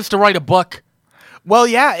hard it is to write a book? Well,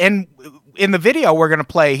 yeah, and in the video we're going to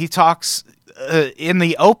play, he talks in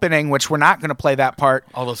the opening, which we're not going to play that part.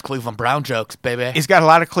 All those Cleveland Brown jokes, baby. He's got a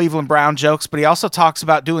lot of Cleveland Brown jokes, but he also talks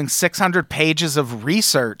about doing 600 pages of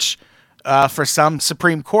research for some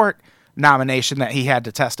Supreme Court nomination that he had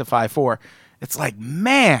to testify for. It's like,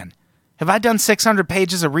 man, have I done 600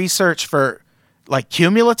 pages of research for, like,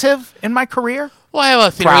 cumulative in my career? Well, I have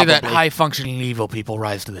a theory that Probably. high-functioning evil people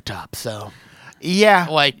rise to the top, so... Yeah.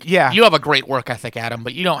 Yeah. You have a great work ethic, Adam,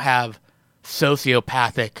 but you don't have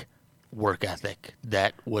sociopathic work ethic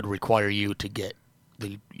that would require you to get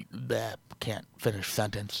the can't finish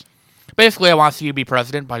sentence. Basically, I want to see you be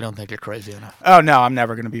president, but I don't think you're crazy enough. Oh, no, I'm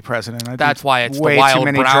never going to be president. I do That's why it's the way too wild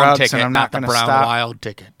many brown drugs, ticket, and I'm not the gonna brown stop. wild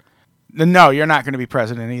ticket. No, you're not going to be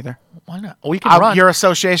president either. Why not? We can run. Your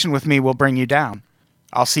association with me will bring you down.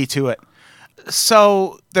 I'll see to it.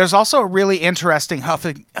 So there's also a really interesting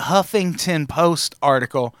Huffington Post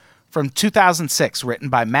article from 2006 written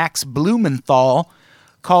by Max Blumenthal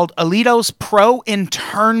called Alito's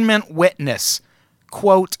Pro-Internment Witness.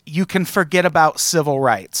 Quote, you can forget about civil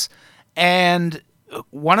rights. And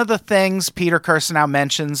one of the things Peter Kirsanow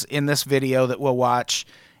mentions in this video that we'll watch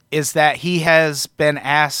is that he has been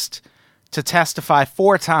asked to testify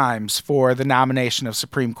 4 times for the nomination of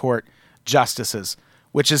Supreme Court justices,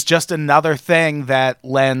 which is just another thing that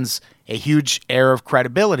lends a huge air of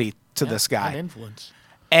credibility to this guy. And influence.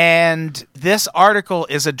 And this article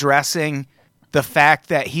is addressing the fact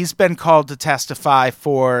that he's been called to testify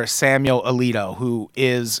for Samuel Alito, who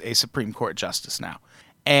is a Supreme Court justice now.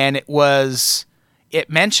 And it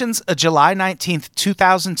mentions a July 19th,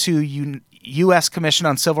 2002 U.S. Commission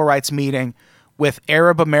on Civil Rights meeting with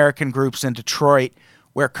Arab American groups in Detroit,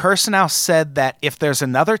 where Kirsanow said that if there's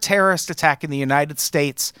another terrorist attack in the United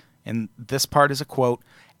States, and this part is a quote,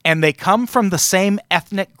 and they come from the same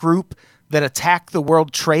ethnic group that attacked the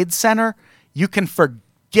World Trade Center, you can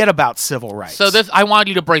forget about civil rights. So I want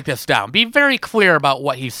you to break this down. Be very clear about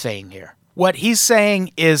what he's saying here. What he's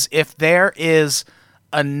saying is if there is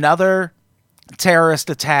another terrorist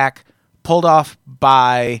attack pulled off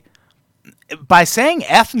by saying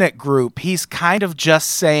ethnic group, he's kind of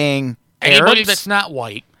just saying Anybody Arabs? that's not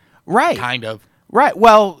white, Right. kind of. Right.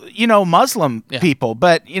 Well, Muslim Yeah. people,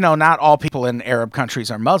 but, not all people in Arab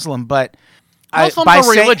countries are Muslim, but Muslim's by a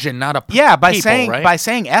saying- religion, not a Yeah, by people, saying right? by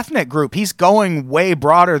saying ethnic group, he's going way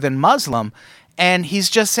broader than Muslim, and he's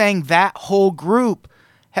just saying that whole group,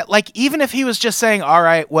 like even if he was just saying, all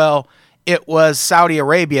right, well, it was Saudi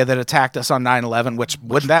Arabia that attacked us on 9/11, which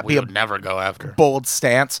wouldn't that we be a would never go after. bold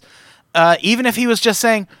stance? Even if he was just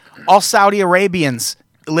saying all Saudi Arabians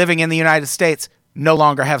living in the United States no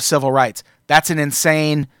longer have civil rights, that's an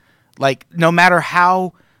insane, like, no matter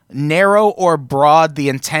how narrow or broad the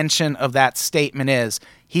intention of that statement is,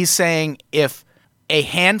 he's saying if a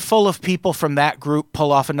handful of people from that group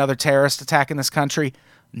pull off another terrorist attack in this country,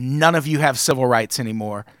 none of you have civil rights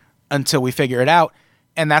anymore until we figure it out.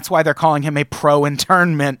 And that's why they're calling him a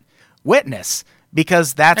pro-internment witness,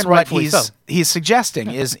 because that's And what rightfully so. he's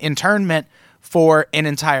suggesting is internment for an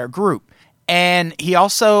entire group. And he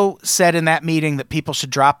also said in that meeting that people should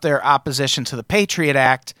drop their opposition to the Patriot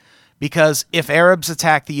Act because if Arabs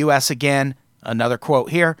attack the U.S. again, another quote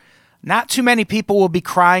here, not too many people will be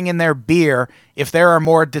crying in their beer if there are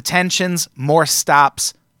more detentions, more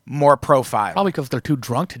stops, more profile. Probably because they're too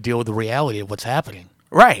drunk to deal with the reality of what's happening.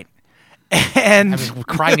 Right. And I mean,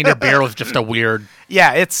 crying in your beer was just a weird...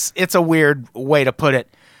 yeah, it's a weird way to put it,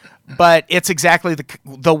 but it's exactly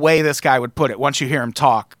the way this guy would put it. Once you hear him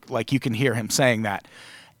talk, like you can hear him saying that.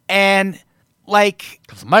 And like,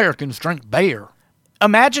 Because Americans drink beer.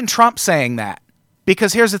 imagine Trump saying that,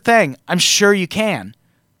 because here's the thing, I'm sure you can.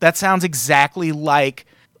 That sounds exactly like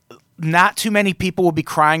not too many people will be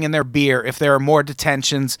crying in their beer if there are more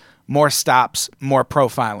detentions, more stops, more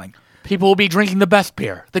profiling. People will be drinking the best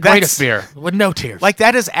beer, the greatest beer, with no tears. Like,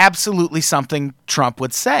 that is absolutely something Trump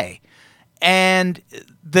would say. And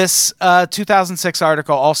this 2006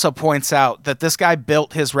 article also points out that this guy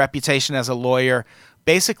built his reputation as a lawyer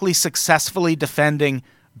basically successfully defending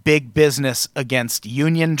big business against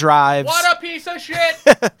union drives. What a piece of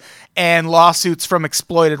shit! And lawsuits from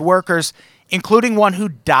exploited workers, including one who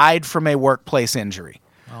died from a workplace injury.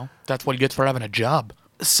 Well, that's what he gets for having a job.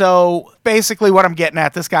 So basically what I'm getting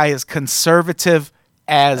at, this guy is conservative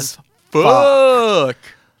as fuck. Fuck!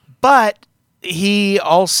 But he's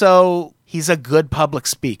a good public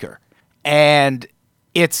speaker. And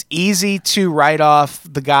it's easy to write off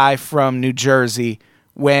the guy from New Jersey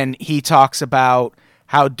when he talks about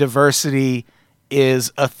how diversity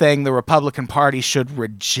is a thing the Republican Party should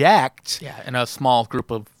reject. Yeah, and a small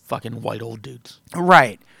group of fucking white old dudes.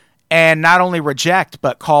 Right. And not only reject,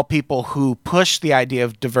 but call people who push the idea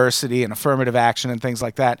of diversity and affirmative action and things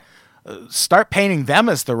like that, start painting them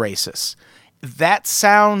as the racists. That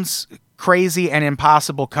sounds crazy and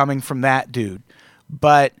impossible coming from that dude.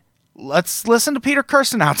 But let's listen to Peter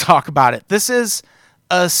Kirsanow talk about it. This is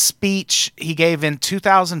a speech he gave in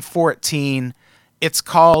 2014. It's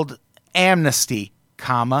called Amnesty,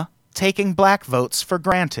 Taking Black Votes for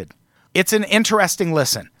Granted. It's an interesting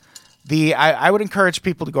listen. I would encourage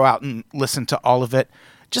people to go out and listen to all of it,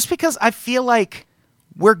 just because I feel like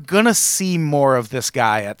we're going to see more of this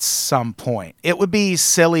guy at some point. It would be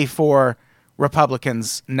silly for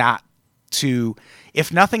Republicans not to,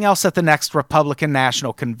 if nothing else at the next Republican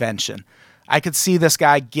National Convention, I could see this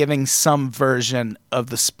guy giving some version of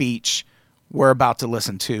the speech we're about to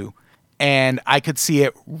listen to, and I could see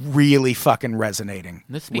it really fucking resonating.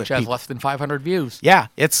 This speech has less than 500 views. Yeah,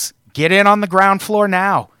 it's get in on the ground floor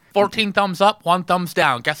now. 14 thumbs up, 1 thumbs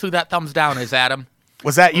down. Guess who that thumbs down is, Adam?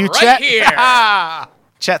 Was that you, Right Chet? here.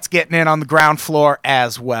 Chet's getting in on the ground floor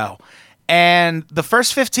as well. And the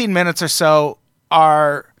first 15 minutes or so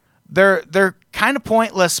they're kind of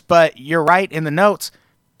pointless, but you're right in the notes.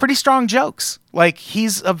 Pretty strong jokes. Like,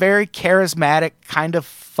 he's a very charismatic, kind of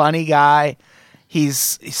funny guy.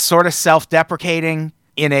 He's sort of self-deprecating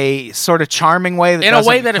in a sort of charming way. In a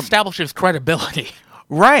way that establishes credibility.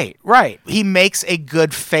 Right. He makes a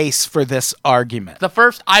good face for this argument.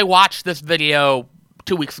 I watched this video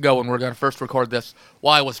 2 weeks ago when we were going to first record this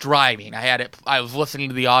while I was driving. I was listening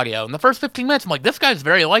to the audio. In the first 15 minutes, I'm like, this guy's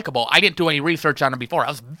very likable. I didn't do any research on him before. I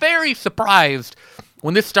was very surprised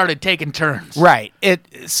when this started taking turns. Right.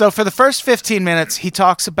 So for the first 15 minutes, he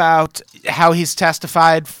talks about how he's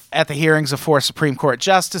testified at the hearings of 4 Supreme Court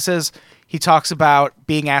justices. He talks about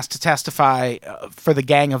being asked to testify for the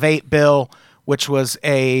Gang of 8 bill, which was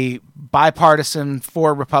a bipartisan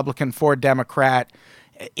 4 Republican, 4 Democrat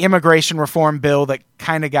immigration reform bill that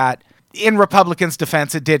kind of got, in Republicans'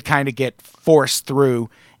 defense, it did kind of get forced through,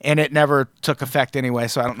 and it never took effect anyway,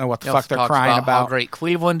 so I don't know what the fuck they're crying about. How great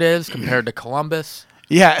Cleveland is compared to Columbus.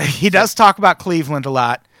 Yeah, he does talk about Cleveland a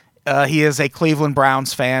lot. He is a Cleveland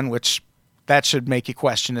Browns fan, which that should make you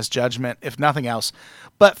question his judgment, if nothing else.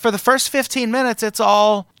 But for the first 15 minutes, it's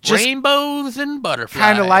all just rainbows and butterflies.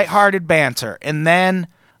 Kind of lighthearted banter. And then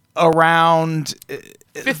around the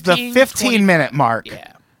 15-minute mark.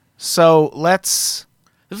 Yeah. So This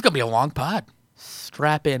is going to be a long pod.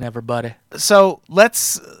 Strap in, everybody. So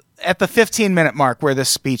at the 15-minute mark where this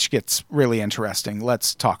speech gets really interesting,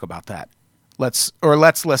 let's talk about that. Let's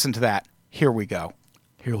listen to that. Here we go.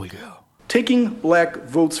 Taking black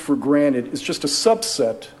votes for granted is just a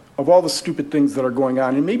subset of all the stupid things that are going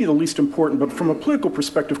on, and maybe the least important, but from a political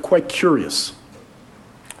perspective, quite curious.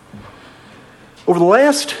 Over the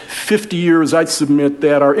last 50 years, I'd submit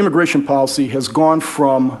that our immigration policy has gone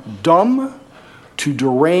from dumb to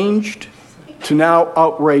deranged to now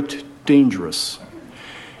outright dangerous.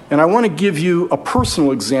 And I want to give you a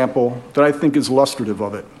personal example that I think is illustrative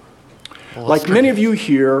of it. Like many of you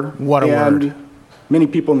here, and many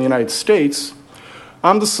people in the United States,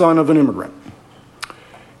 I'm the son of an immigrant.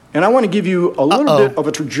 And I want to give you a little bit of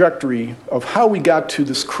a trajectory of how we got to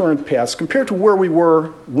this current path compared to where we were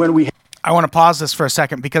when we... I want to pause this for a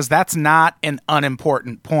second because that's not an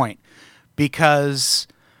unimportant point. Because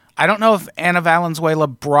I don't know if Anna Valenzuela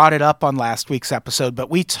brought it up on last week's episode, but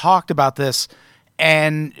we talked about this,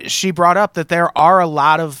 and she brought up that there are a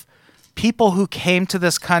lot of people who came to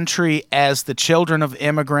this country as the children of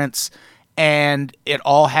immigrants, and it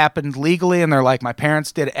all happened legally, and they're like, my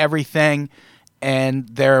parents did everything, and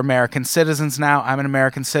they're American citizens now. I'm an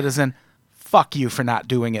American citizen. Fuck you for not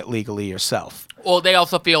doing it legally yourself. Well, they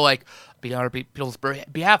also feel like, be on people's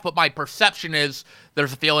behalf, but my perception is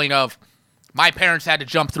there's a feeling of, my parents had to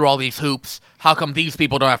jump through all these hoops. How come these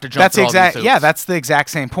people don't have to jump through all these hoops? Yeah, that's the exact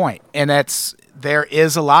same point. And there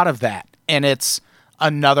is a lot of that. And it's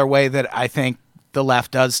another way that I think the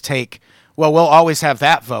left does take, well, we'll always have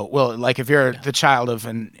that vote. Well, like if you're the child of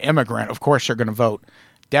an immigrant, of course you're going to vote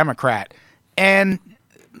Democrat. And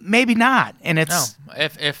maybe not. And it's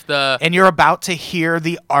and you're about to hear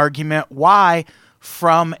the argument why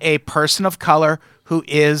from a person of color who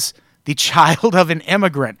is the child of an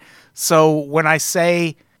immigrant. So when I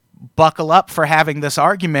say buckle up for having this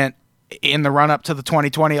argument in the run-up to the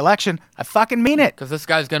 2020 election, I fucking mean it. Because this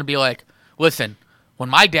guy's going to be like, listen, when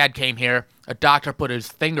my dad came here, a doctor put his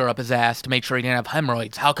finger up his ass to make sure he didn't have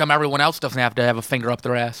hemorrhoids. How come everyone else doesn't have to have a finger up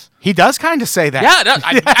their ass? He does kind of say that.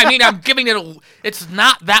 Yeah, I mean, I'm giving it it's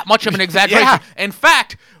not that much of an exaggeration. Yeah. In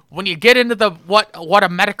fact, when you get into what a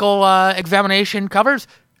medical examination covers,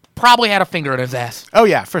 probably had a finger in his ass. Oh,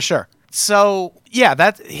 yeah, for sure. So, yeah,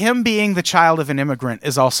 that him being the child of an immigrant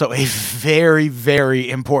is also a very, very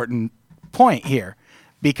important point here,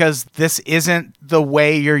 because this isn't the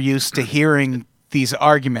way you're used to hearing these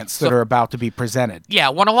arguments that So- are about to be presented. Yeah,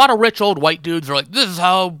 when a lot of rich old white dudes are like, this is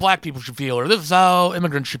how black people should feel, or this is how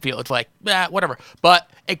immigrants should feel, it's like, whatever. But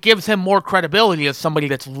it gives him more credibility as somebody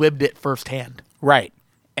that's lived it firsthand. Right.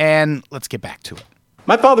 And let's get back to it.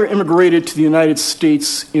 My father immigrated to the United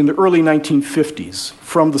States in the early 1950s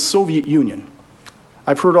from the Soviet Union.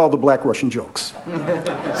 I've heard all the Black Russian jokes.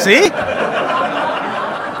 See?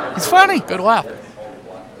 It's funny. Good laugh.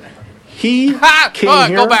 He came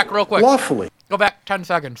here Go back real quick. lawfully. Go back 10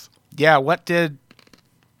 seconds. Yeah, what did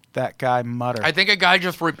that guy mutter? I think a guy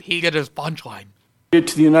just repeated his punchline. To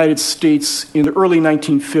the United States in the early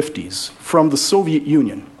 1950s from the Soviet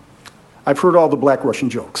Union. I've heard all the Black Russian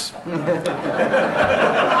jokes.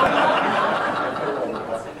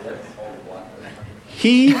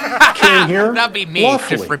 He came here That'd be me,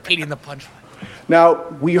 lawfully. just repeating the punchline. Now,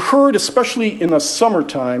 we heard, especially in the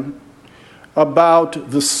summertime, about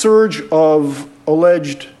the surge of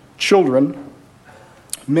alleged children,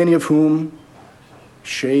 many of whom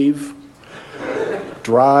shave,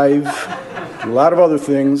 drive, do a lot of other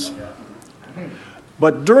things.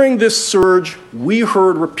 But during this surge, we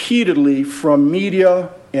heard repeatedly from media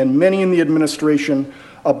and many in the administration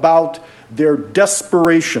about their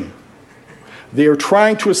desperation. They are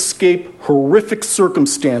trying to escape horrific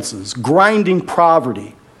circumstances, grinding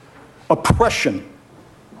poverty, oppression.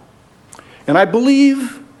 And I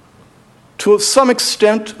believe, to some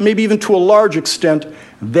extent, maybe even to a large extent,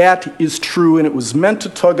 that is true, and it was meant to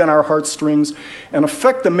tug on our heartstrings and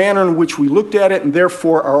affect the manner in which we looked at it, and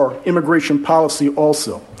therefore our immigration policy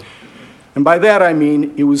also. And by that I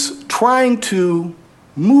mean it was trying to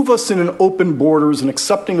move us in an open borders and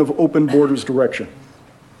accepting of open borders direction.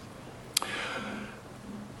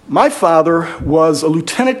 My father was a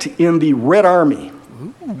lieutenant in the Red Army.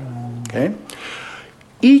 Okay?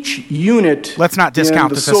 Each unit Let's not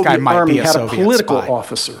discount in the that this guy Soviet might Army be a had Soviet a political spy.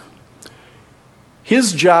 officer.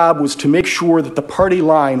 His job was to make sure that the party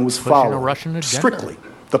line was Pushing a followed. Russian agenda. Strictly,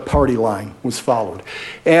 the party line was followed.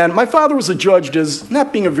 And my father was adjudged as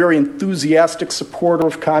not being a very enthusiastic supporter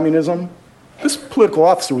of communism. This political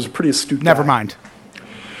officer was a pretty astute Never guy. mind.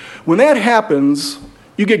 When that happens,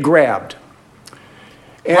 you get grabbed.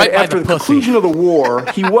 And Right by after the the pussy. conclusion of the war,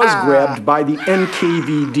 he was grabbed by the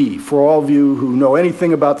NKVD. For all of you who know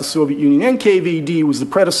anything about the Soviet Union, NKVD was the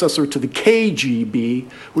predecessor to the KGB,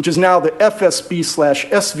 which is now the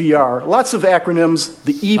FSB/SVR. Lots of acronyms.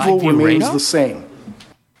 The evil Side view remains radar? the same.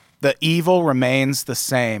 The evil remains the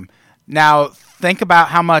same. Now, think about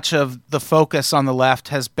how much of the focus on the left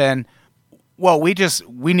has been, well, we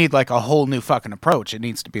need like a whole new fucking approach. It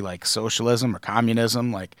needs to be like socialism or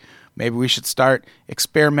communism. Like, maybe we should start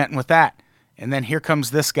experimenting with that. And then here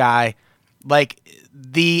comes this guy. Like,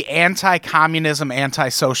 the anti-communism,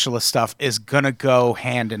 anti-socialist stuff is going to go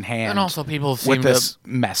hand in hand And also people with seem this to...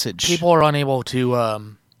 message. People are unable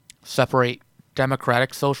to separate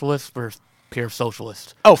democratic socialists versus pure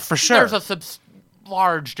socialists. Oh, for sure. There's a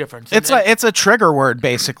large difference. It's a trigger word,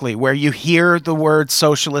 basically, where you hear the word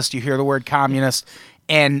socialist, you hear the word communist,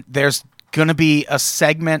 and there's going to be a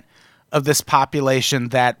segment of this population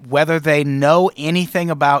that, whether they know anything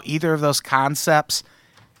about either of those concepts,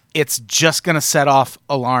 it's just going to set off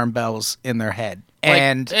alarm bells in their head.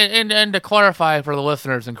 And to clarify for the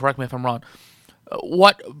listeners, and correct me if I'm wrong,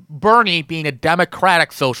 what Bernie, being a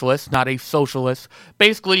democratic socialist, not a socialist,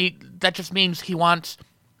 basically that just means he wants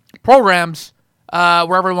programs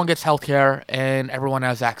where everyone gets health care and everyone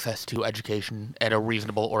has access to education at a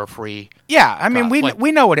reasonable or free. yeah, I mean, Like-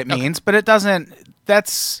 we know what it means, but it doesn't.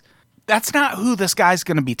 That's not who this guy's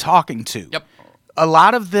going to be talking to. Yep. A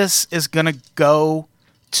lot of this is going to go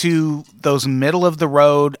to those middle of the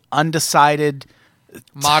road, undecided,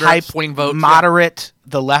 Moderate type, swing votes. moderate.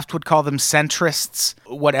 The left would call them centrists,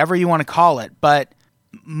 whatever you want to call it. But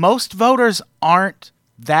most voters aren't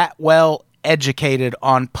that well educated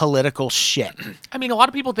on political shit. I mean, a lot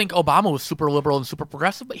of people think Obama was super liberal and super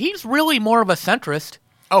progressive, but he's really more of a centrist.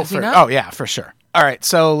 Oh, Is he not? yeah, for sure. All right,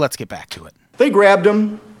 so let's get back to it. They grabbed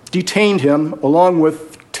him, detained him, along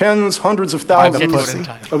with tens, hundreds of I'll get to it thousands in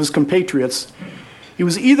time. of his compatriots. He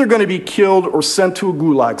was either going to be killed or sent to a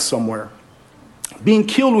gulag somewhere. Being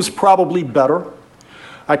killed was probably better.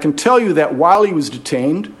 I can tell you that while he was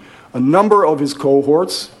detained, a number of his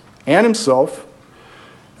cohorts and himself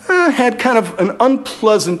had kind of an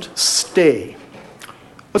unpleasant stay.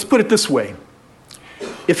 Let's put it this way.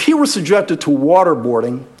 If he were subjected to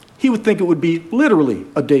waterboarding, he would think it would be literally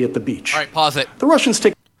a day at the beach. All right, pause it. The Russians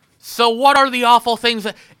take So what are the awful things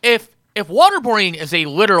that, if waterboarding is a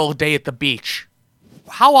literal day at the beach,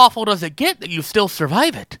 how awful does it get that you still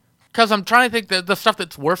survive it? Because I'm trying to think the stuff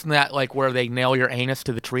that's worse than that, like where they nail your anus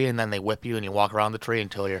to the tree and then they whip you and you walk around the tree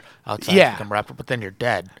until you're outside Yeah. become wrapped, but then you're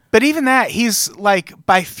dead. But even that, he's like,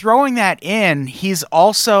 by throwing that in, he's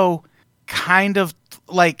also kind of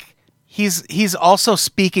like, he's also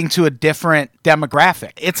speaking to a different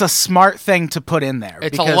demographic. It's a smart thing to put in there.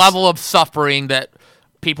 It's a level of suffering that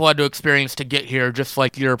people had to experience to get here, just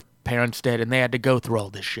like your parents did, and they had to go through all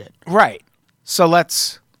this shit. Right. So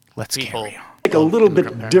let's People carry on. Take a little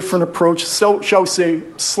bit different approach, so shall we say,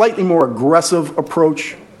 slightly more aggressive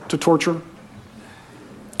approach to torture.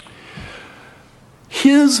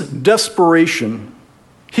 His desperation,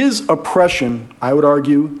 his oppression, I would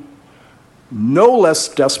argue, no less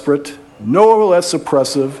desperate, no less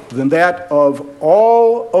oppressive than that of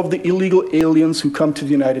all of the illegal aliens who come to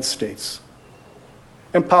the United States,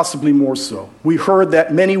 and possibly more so. We heard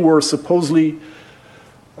that many were supposedly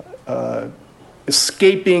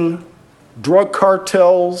escaping drug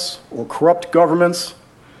cartels or corrupt governments.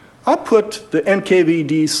 I put the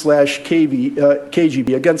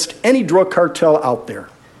NKVD/KGB against any drug cartel out there.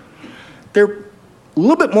 They're a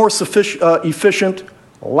little bit more efficient,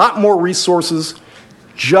 a lot more resources,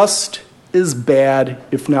 just as bad,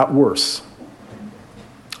 if not worse.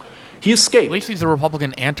 He escaped. At least he's a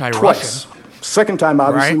Republican anti-Russian. Twice. Second time,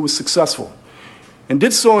 obviously, Right. was successful. And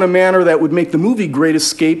did so in a manner that would make the movie Great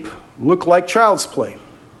Escape look like Child's Play.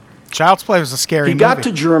 Child's Play was a scary He movie. got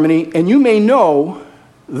to Germany, and you may know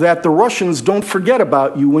that the Russians don't forget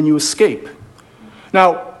about you when you escape.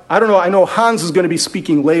 Now, I don't know, I know Hans is going to be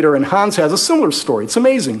speaking later, and Hans has a similar story. It's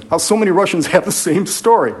amazing how so many Russians have the same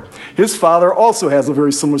story. His father also has a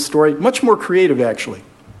very similar story, much more creative, actually.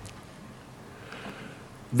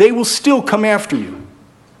 They will still come after you.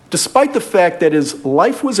 Despite the fact that his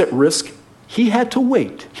life was at risk, he had to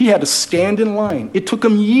wait. He had to stand in line. It took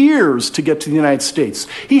him years to get to the United States.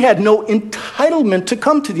 He had no entitlement to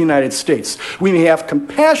come to the United States. We may have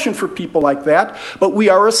compassion for people like that, but we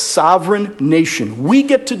are a sovereign nation. We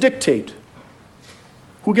get to dictate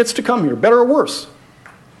who gets to come here, better or worse.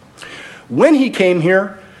 When he came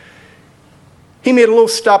here, he made a little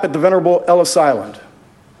stop at the venerable Ellis Island.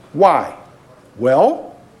 Why?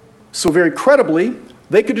 Well, so very credibly,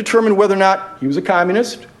 they could determine whether or not he was a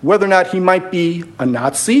communist, whether or not he might be a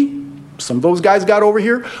Nazi. Some of those guys got over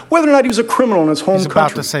here. Whether or not he was a criminal in his home He's country.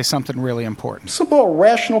 about to say something really important. Simple,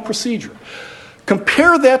 rational procedure.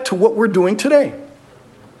 Compare that to what we're doing today.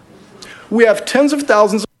 We have tens of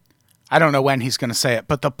thousands. I don't know when he's going to say it,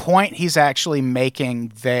 but the point he's actually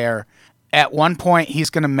making there, at one point he's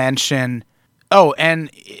going to mention,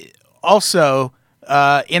 and also,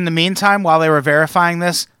 in the meantime, while they were verifying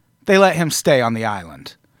this, they let him stay on the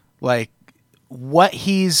island. Like, what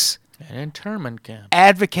he's An internment camp.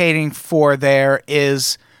 advocating for there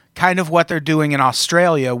is kind of what they're doing in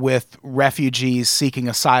Australia with refugees seeking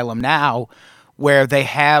asylum now, where they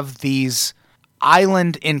have these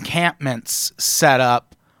island encampments set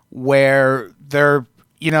up where they're,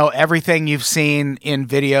 everything you've seen in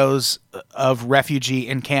videos of refugee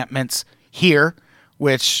encampments here,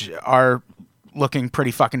 which are looking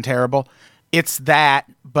pretty fucking terrible. It's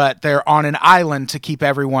that, but they're on an island to keep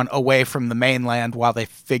everyone away from the mainland while they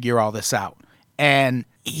figure all this out. And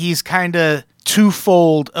he's kind of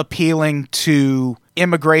twofold appealing to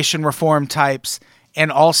immigration reform types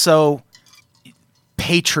and also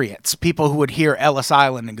patriots, people who would hear Ellis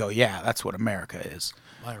Island and go, yeah, that's what America is.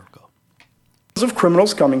 America. Of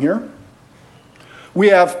criminals coming here. We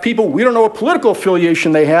have people, we don't know what political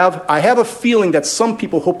affiliation they have. I have a feeling that some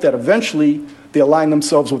people hope that eventually they align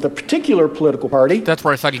themselves with a particular political party. That's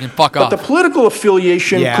where I thought you can fuck But off. the political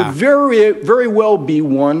affiliation Yeah. could very, very well be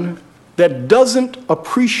one that doesn't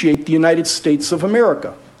appreciate the United States of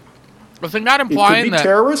America. Was it not It could implying be that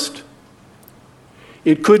terrorist.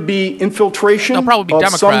 It could be infiltration they'll probably be of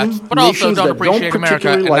Democrats, some but also nations don't that appreciate America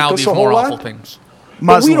particularly and like now us these a whole more lot. awful things?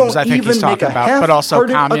 But we Muslims, don't I think even he's make talking a about, but also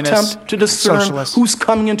half-hearted communists, attempt to discern socialists. who's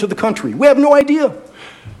coming into the country. We have no idea.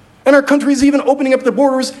 And our country is even opening up the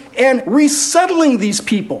borders and resettling these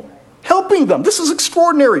people, helping them. This is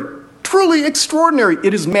extraordinary, truly extraordinary.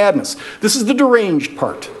 It is madness. This is the deranged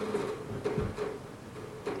part.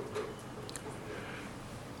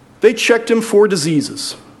 They checked him for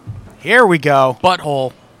diseases. Here we go.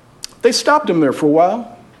 Butthole. They stopped him there for a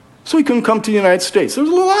while, so he couldn't come to the United States. There's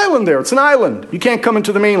a little island there. It's an island. You can't come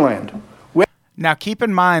into the mainland. Now, keep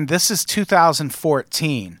in mind, this is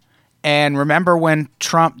 2014. And remember when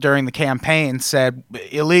Trump, during the campaign, said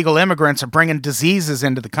illegal immigrants are bringing diseases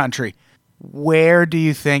into the country? Where do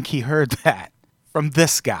you think he heard that? From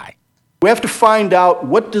this guy. We have to find out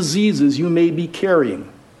what diseases you may be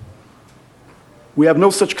carrying. We have no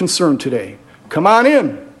such concern today. Come on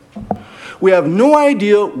in. We have no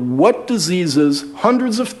idea what diseases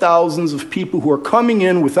hundreds of thousands of people who are coming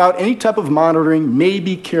in without any type of monitoring may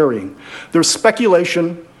be carrying. There's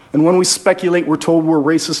speculation, and when we speculate, we're told we're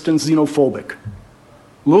racist and xenophobic.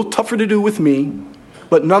 A little tougher to do with me,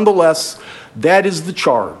 but nonetheless, that is the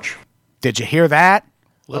charge. Did you hear that?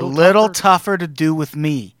 A little tougher to do with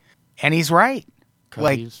me. And he's right.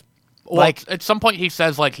 At some point he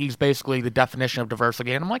says, like, he's basically the definition of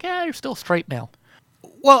diversity, and I'm like, yeah, you're still straight male.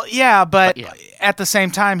 Well, yeah, but at the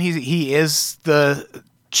same time, he is the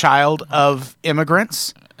child of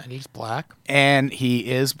immigrants. And he's black. And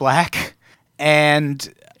he is black.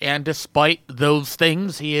 And despite those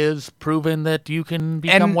things, he is proven that you can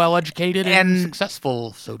become well-educated and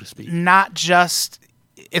successful, so to speak. It's not just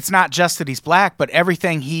that he's black, but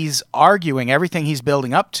everything he's arguing, everything he's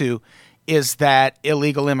building up to is that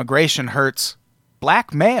illegal immigration hurts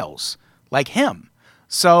black males like him.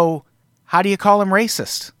 So how do you call him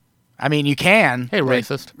racist? I mean, you can. Hey,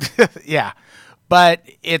 racist. Yeah. But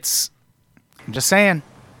I'm just saying.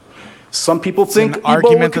 Some people think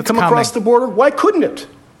Ebola could come across the border. Why couldn't it?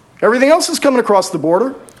 Everything else is coming across the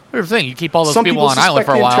border. Here's the thing. You keep all those people on an island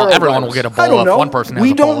for a while, everyone will get Ebola. I don't know. If one person has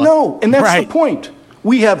We Ebola. don't know, and that's the point.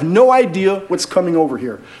 We have no idea what's coming over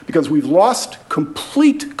here because we've lost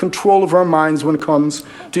complete control of our minds when it comes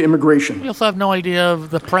to immigration. We also have no idea of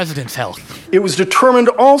the president's health. It was determined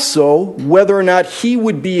also whether or not he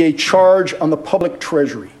would be a charge on the public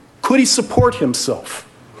treasury. Could he support himself?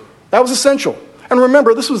 That was essential. And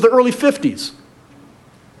remember, this was the early 50s.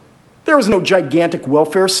 There was no gigantic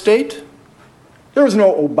welfare state. There was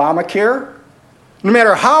no Obamacare. No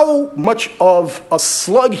matter how much of a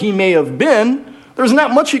slug he may have been, there's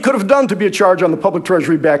not much he could have done to be a charge on the public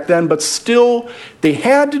treasury back then, but still, they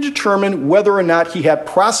had to determine whether or not he had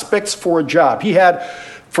prospects for a job. He had,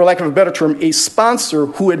 for lack of a better term, a sponsor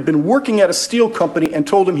who had been working at a steel company and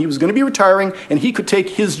told him he was going to be retiring and he could take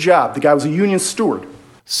his job. The guy was a union steward.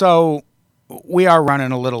 So we are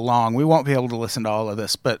running a little long. We won't be able to listen to all of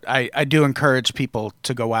this, but I do encourage people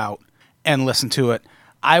to go out and listen to it.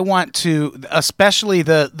 I want to, especially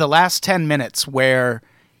the last 10 minutes where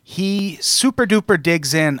he super duper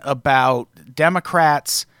digs in about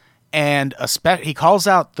Democrats and he calls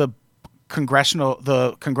out the Congressional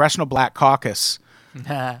Black Caucus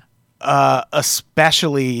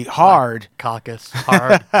especially hard. Caucus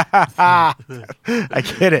hard. I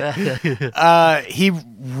get it. He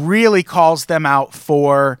really calls them out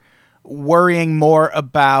for worrying more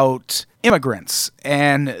about immigrants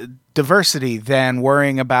and diversity than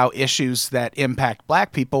worrying about issues that impact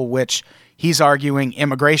black people, which he's arguing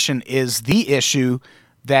immigration is the issue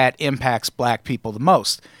that impacts black people the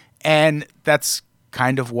most. And that's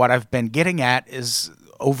kind of what I've been getting at is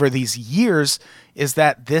over these years is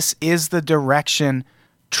that this is the direction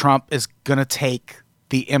Trump is going to take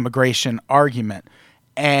the immigration argument.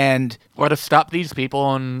 And or to stop these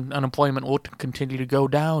people, and unemployment will continue to go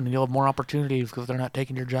down, and you'll have more opportunities because they're not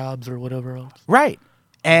taking your jobs or whatever else. Right.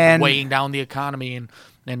 And weighing down the economy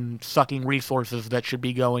and sucking resources that should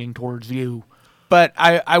be going towards you. But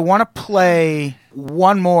I want to play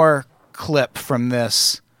one more clip from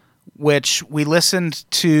this, which we listened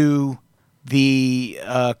to the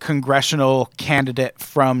congressional candidate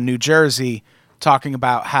from New Jersey talking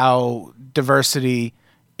about how diversity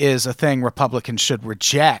is a thing Republicans should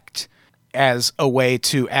reject as a way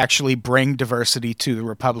to actually bring diversity to the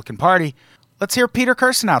Republican Party. Let's hear Peter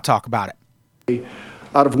Kirsanow talk about it.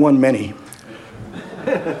 Out of one many.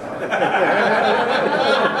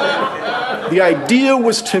 The idea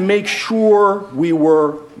was to make sure we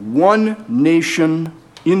were one nation,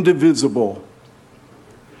 indivisible.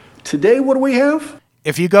 Today, what do we have?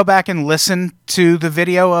 If you go back and listen to the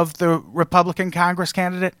video of the Republican Congress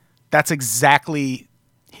candidate, that's exactly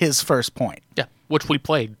his first point. Yeah, which we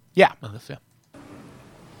played. Yeah.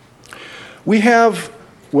 We have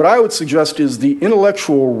what I would suggest is the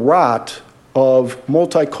intellectual rot of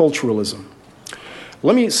multiculturalism.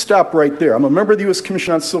 Let me stop right there. I'm a member of the U.S.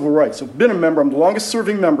 Commission on Civil Rights. I've been a member. I'm the longest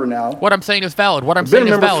serving member now. What I'm saying is valid. What I'm I've saying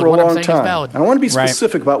been a is member valid. for a What I'm long saying time. is valid. And I want to be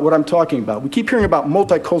specific about what I'm talking about. We keep hearing about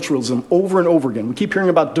multiculturalism over and over again. We keep hearing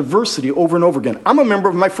about diversity over and over again. I'm a member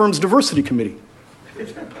of my firm's diversity committee.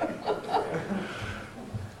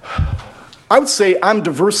 I would say I'm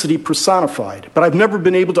diversity personified, but I've never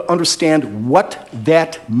been able to understand what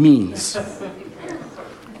that means.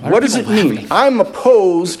 What does it mean? I'm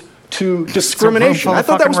opposed to discrimination. I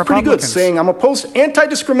thought that was pretty good, saying I'm opposed to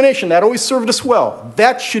anti-discrimination. That always served us well.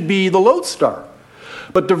 That should be the lodestar.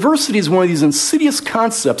 But diversity is one of these insidious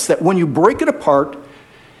concepts that when you break it apart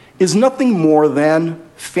is nothing more than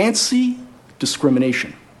fancy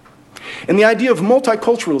discrimination. And the idea of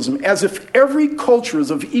multiculturalism, as if every culture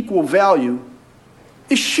is of equal value,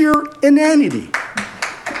 is sheer inanity.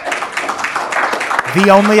 The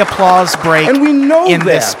only applause break And we know in that.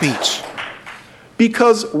 this speech.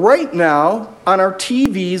 Because right now, on our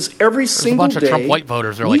TVs, every There's a single bunch day, of Trump white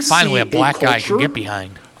voters are we like, finally see a black guy can culture get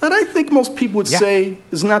behind. that I think most people would Yeah. say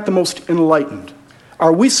is not the most enlightened.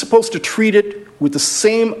 Are we supposed to treat it with the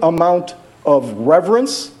same amount of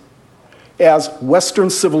reverence as Western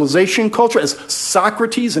civilization culture, as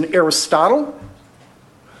Socrates and Aristotle?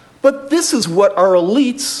 But this is what our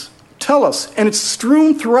elites tell us, and it's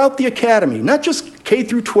strewn throughout the academy, not just K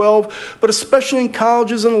through 12, but especially in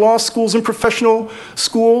colleges and law schools and professional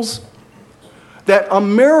schools, that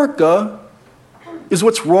America is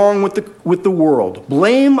what's wrong with the world.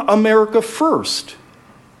 Blame America first.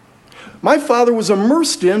 My father was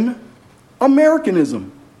immersed in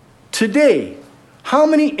Americanism. Today, how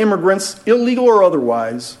many immigrants, illegal or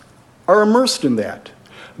otherwise, are immersed in that?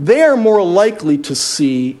 They are more likely to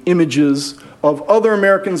see images of other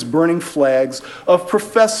Americans burning flags, of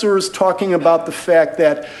professors talking about the fact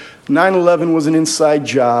that 9/11 was an inside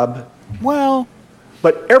job. Well,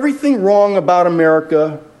 But everything wrong about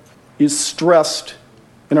America is stressed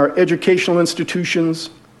in our educational institutions,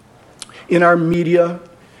 in our media,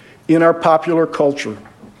 in our popular culture.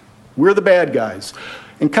 We're the bad guys.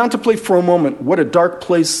 And contemplate for a moment what a dark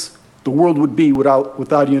place the world would be without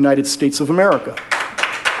the United States of America.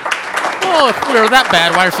 Well, if we were that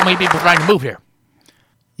bad, why are so many people trying to move here?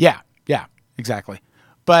 yeah, exactly.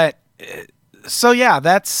 But so yeah,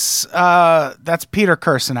 that's Peter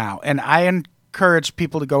Kirsanow, and I encourage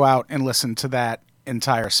people to go out and listen to that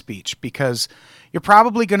entire speech, because you're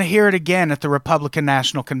probably going to hear it again at the Republican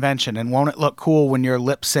National Convention, and won't it look cool when you're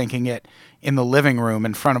lip syncing it in the living room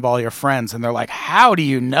in front of all your friends, and they're like, "How do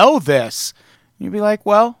you know this?" You'd be like,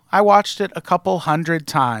 "Well, I watched it a couple hundred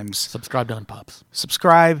times." Subscribe to Unpops.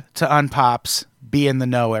 Subscribe to Unpops. Be in the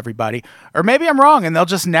know, everybody. Or maybe I'm wrong and they'll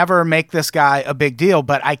just never make this guy a big deal,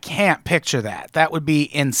 but I can't picture that. That would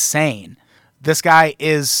be insane. This guy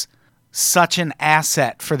is such an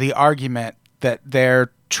asset for the argument that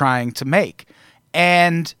they're trying to make.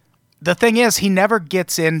 And the thing is, he never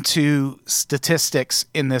gets into statistics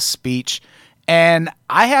in this speech. And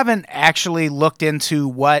I haven't actually looked into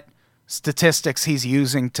what statistics he's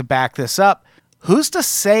using to back this up. Who's to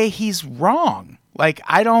say he's wrong? Like,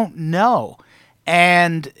 I don't know.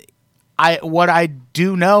 And what I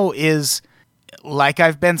do know is, like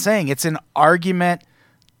I've been saying, it's an argument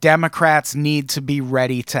Democrats need to be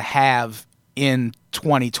ready to have in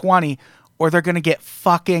 2020, or they're going to get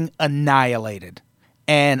fucking annihilated.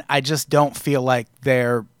 And I just don't feel like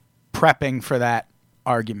they're prepping for that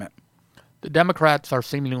argument. The Democrats are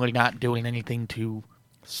seemingly not doing anything to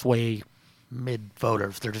sway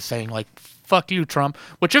mid-voters. They're just saying, like, fuck you, Trump,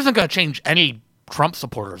 which isn't going to change any Trump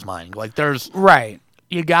supporters' mind. Like, there's... Right.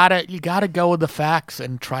 You gotta go with the facts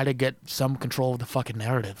and try to get some control of the fucking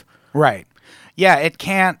narrative. Right. Yeah, it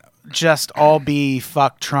can't just all be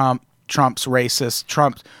fuck Trump, Trump's racist,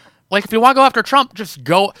 Trump's... Like, if you want to go after Trump, just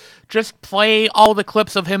play all the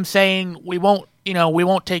clips of him saying, we won't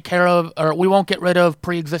take care of, or we won't get rid of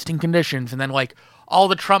pre-existing conditions, and then, like, all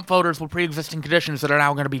the Trump voters with pre-existing conditions that are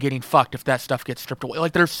now going to be getting fucked if that stuff gets stripped away.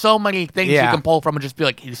 Like, there's so many things you can pull from and just be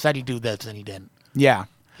like, he said he'd do this, and he didn't. Yeah.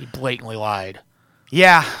 He blatantly lied.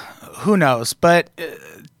 Yeah, who knows? But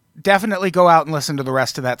definitely go out and listen to the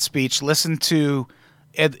rest of that speech. Listen to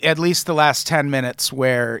at least the last 10 minutes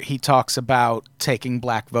where he talks about taking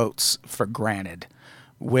black votes for granted,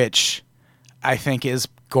 which I think is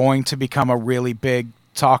going to become a really big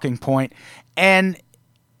talking point. And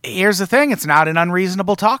here's the thing, it's not an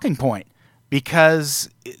unreasonable talking point, because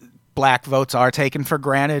black votes are taken for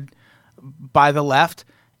granted by the left,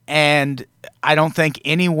 and I don't think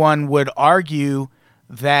anyone would argue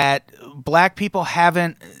that black people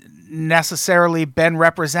haven't necessarily been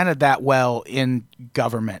represented that well in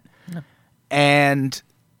government. No. And,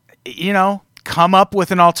 come up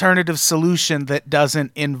with an alternative solution that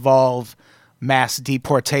doesn't involve mass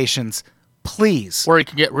deportations, please. Where you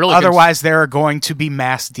can get really otherwise there are going to be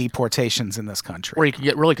mass deportations in this country. Where you can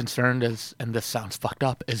get really concerned is, and this sounds fucked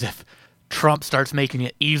up, is if Trump starts making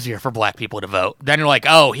it easier for black people to vote. Then you're like,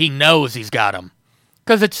 oh, he knows he's got them.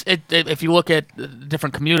 Because if you look at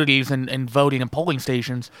different communities and voting and polling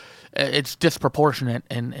stations, it's disproportionate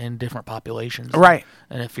in different populations. Right.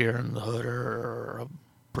 And if you're in the hood or a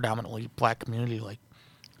predominantly black community, like,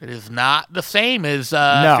 it is not the same as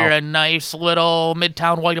if you're a nice little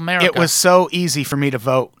midtown white America. It was so easy for me to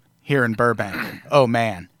vote here in Burbank. Oh,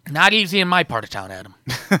 man. Not easy in my part of town, Adam.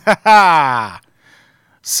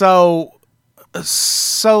 So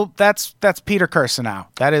that's Peter Kirsanow.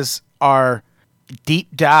 That is our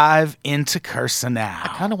deep dive into Curacao.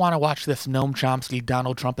 I kind of want to watch this Noam Chomsky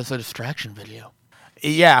Donald Trump as a distraction video.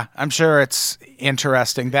 Yeah, I'm sure it's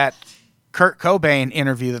interesting. That Kurt Cobain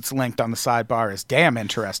interview that's linked on the sidebar is damn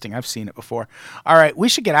interesting. I've seen it before. All right, we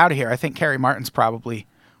should get out of here. I think Carrie Martin's probably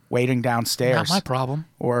waiting downstairs. Not my problem.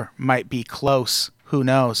 Or might be close. Who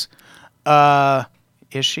knows?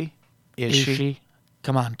 Is she? Is she?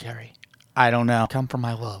 Come on, Carrie. I don't know. Come for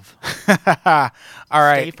my love. All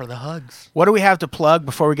right. Stay for the hugs. What do we have to plug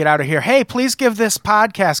before we get out of here? Hey, please give this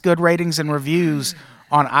podcast good ratings and reviews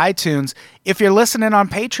on iTunes. If you're listening on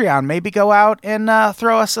Patreon, maybe go out and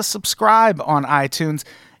throw us a subscribe on iTunes.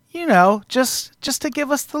 You know, just to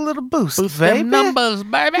give us the little boost, Boost baby. them numbers,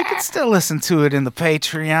 baby. You can still listen to it in the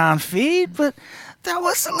Patreon feed, but that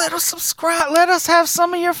was a little subscribe. Let us have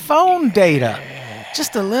some of your phone data.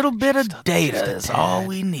 Just a little bit of data is all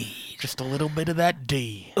we need. Just a little bit of that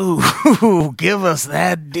D. Ooh, give us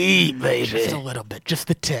that D, baby. Just a little bit. Just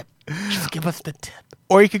the tip. Just give us the tip.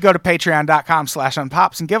 Or you could go to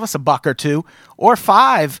patreon.com/unpops and give us $1 or $2 or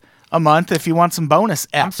 $5 a month if you want some bonus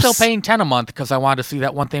eps. I'm still paying $10 a month because I wanted to see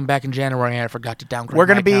that one thing back in January and I forgot to downgrade We're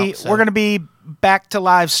gonna my be account, so. we're gonna be back to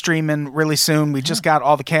live streaming really soon. We just got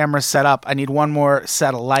all the cameras set up. I need one more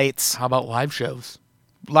set of lights. How about live shows?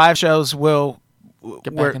 Live shows will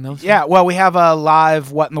Get back in those? Yeah, well, we have a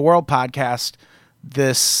live What in the World podcast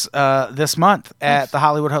this month at the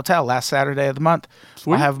Hollywood Hotel, last Saturday of the month.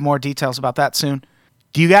 Sweet. I'll have more details about that soon.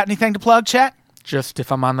 Do you got anything to plug, chat? Just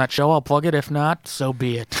if I'm on that show, I'll plug it. If not, so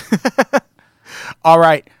be it. All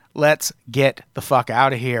right, let's get the fuck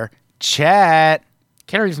out of here. Chat.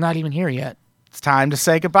 Carrie's not even here yet. It's time to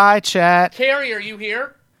say goodbye, chat. Carrie, are you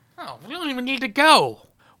here? Oh, we don't even need to go.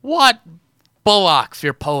 What bullocks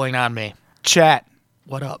you're pulling on me? Chat.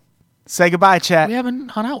 What up? Say goodbye, chat. We haven't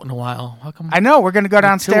hung out in a while. How come? I know, we're going to go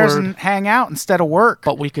downstairs toured. and hang out instead of work.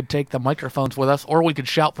 But we could take the microphones with us, or we could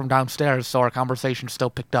shout from downstairs so our conversation still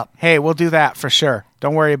picked up. Hey, we'll do that for sure.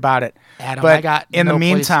 Don't worry about it. Adam, but I got in no the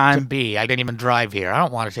place meantime, to be. I didn't even drive here. I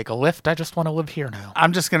don't want to take a lift. I just want to live here now.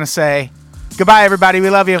 I'm just going to say goodbye, everybody. We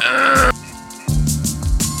love you.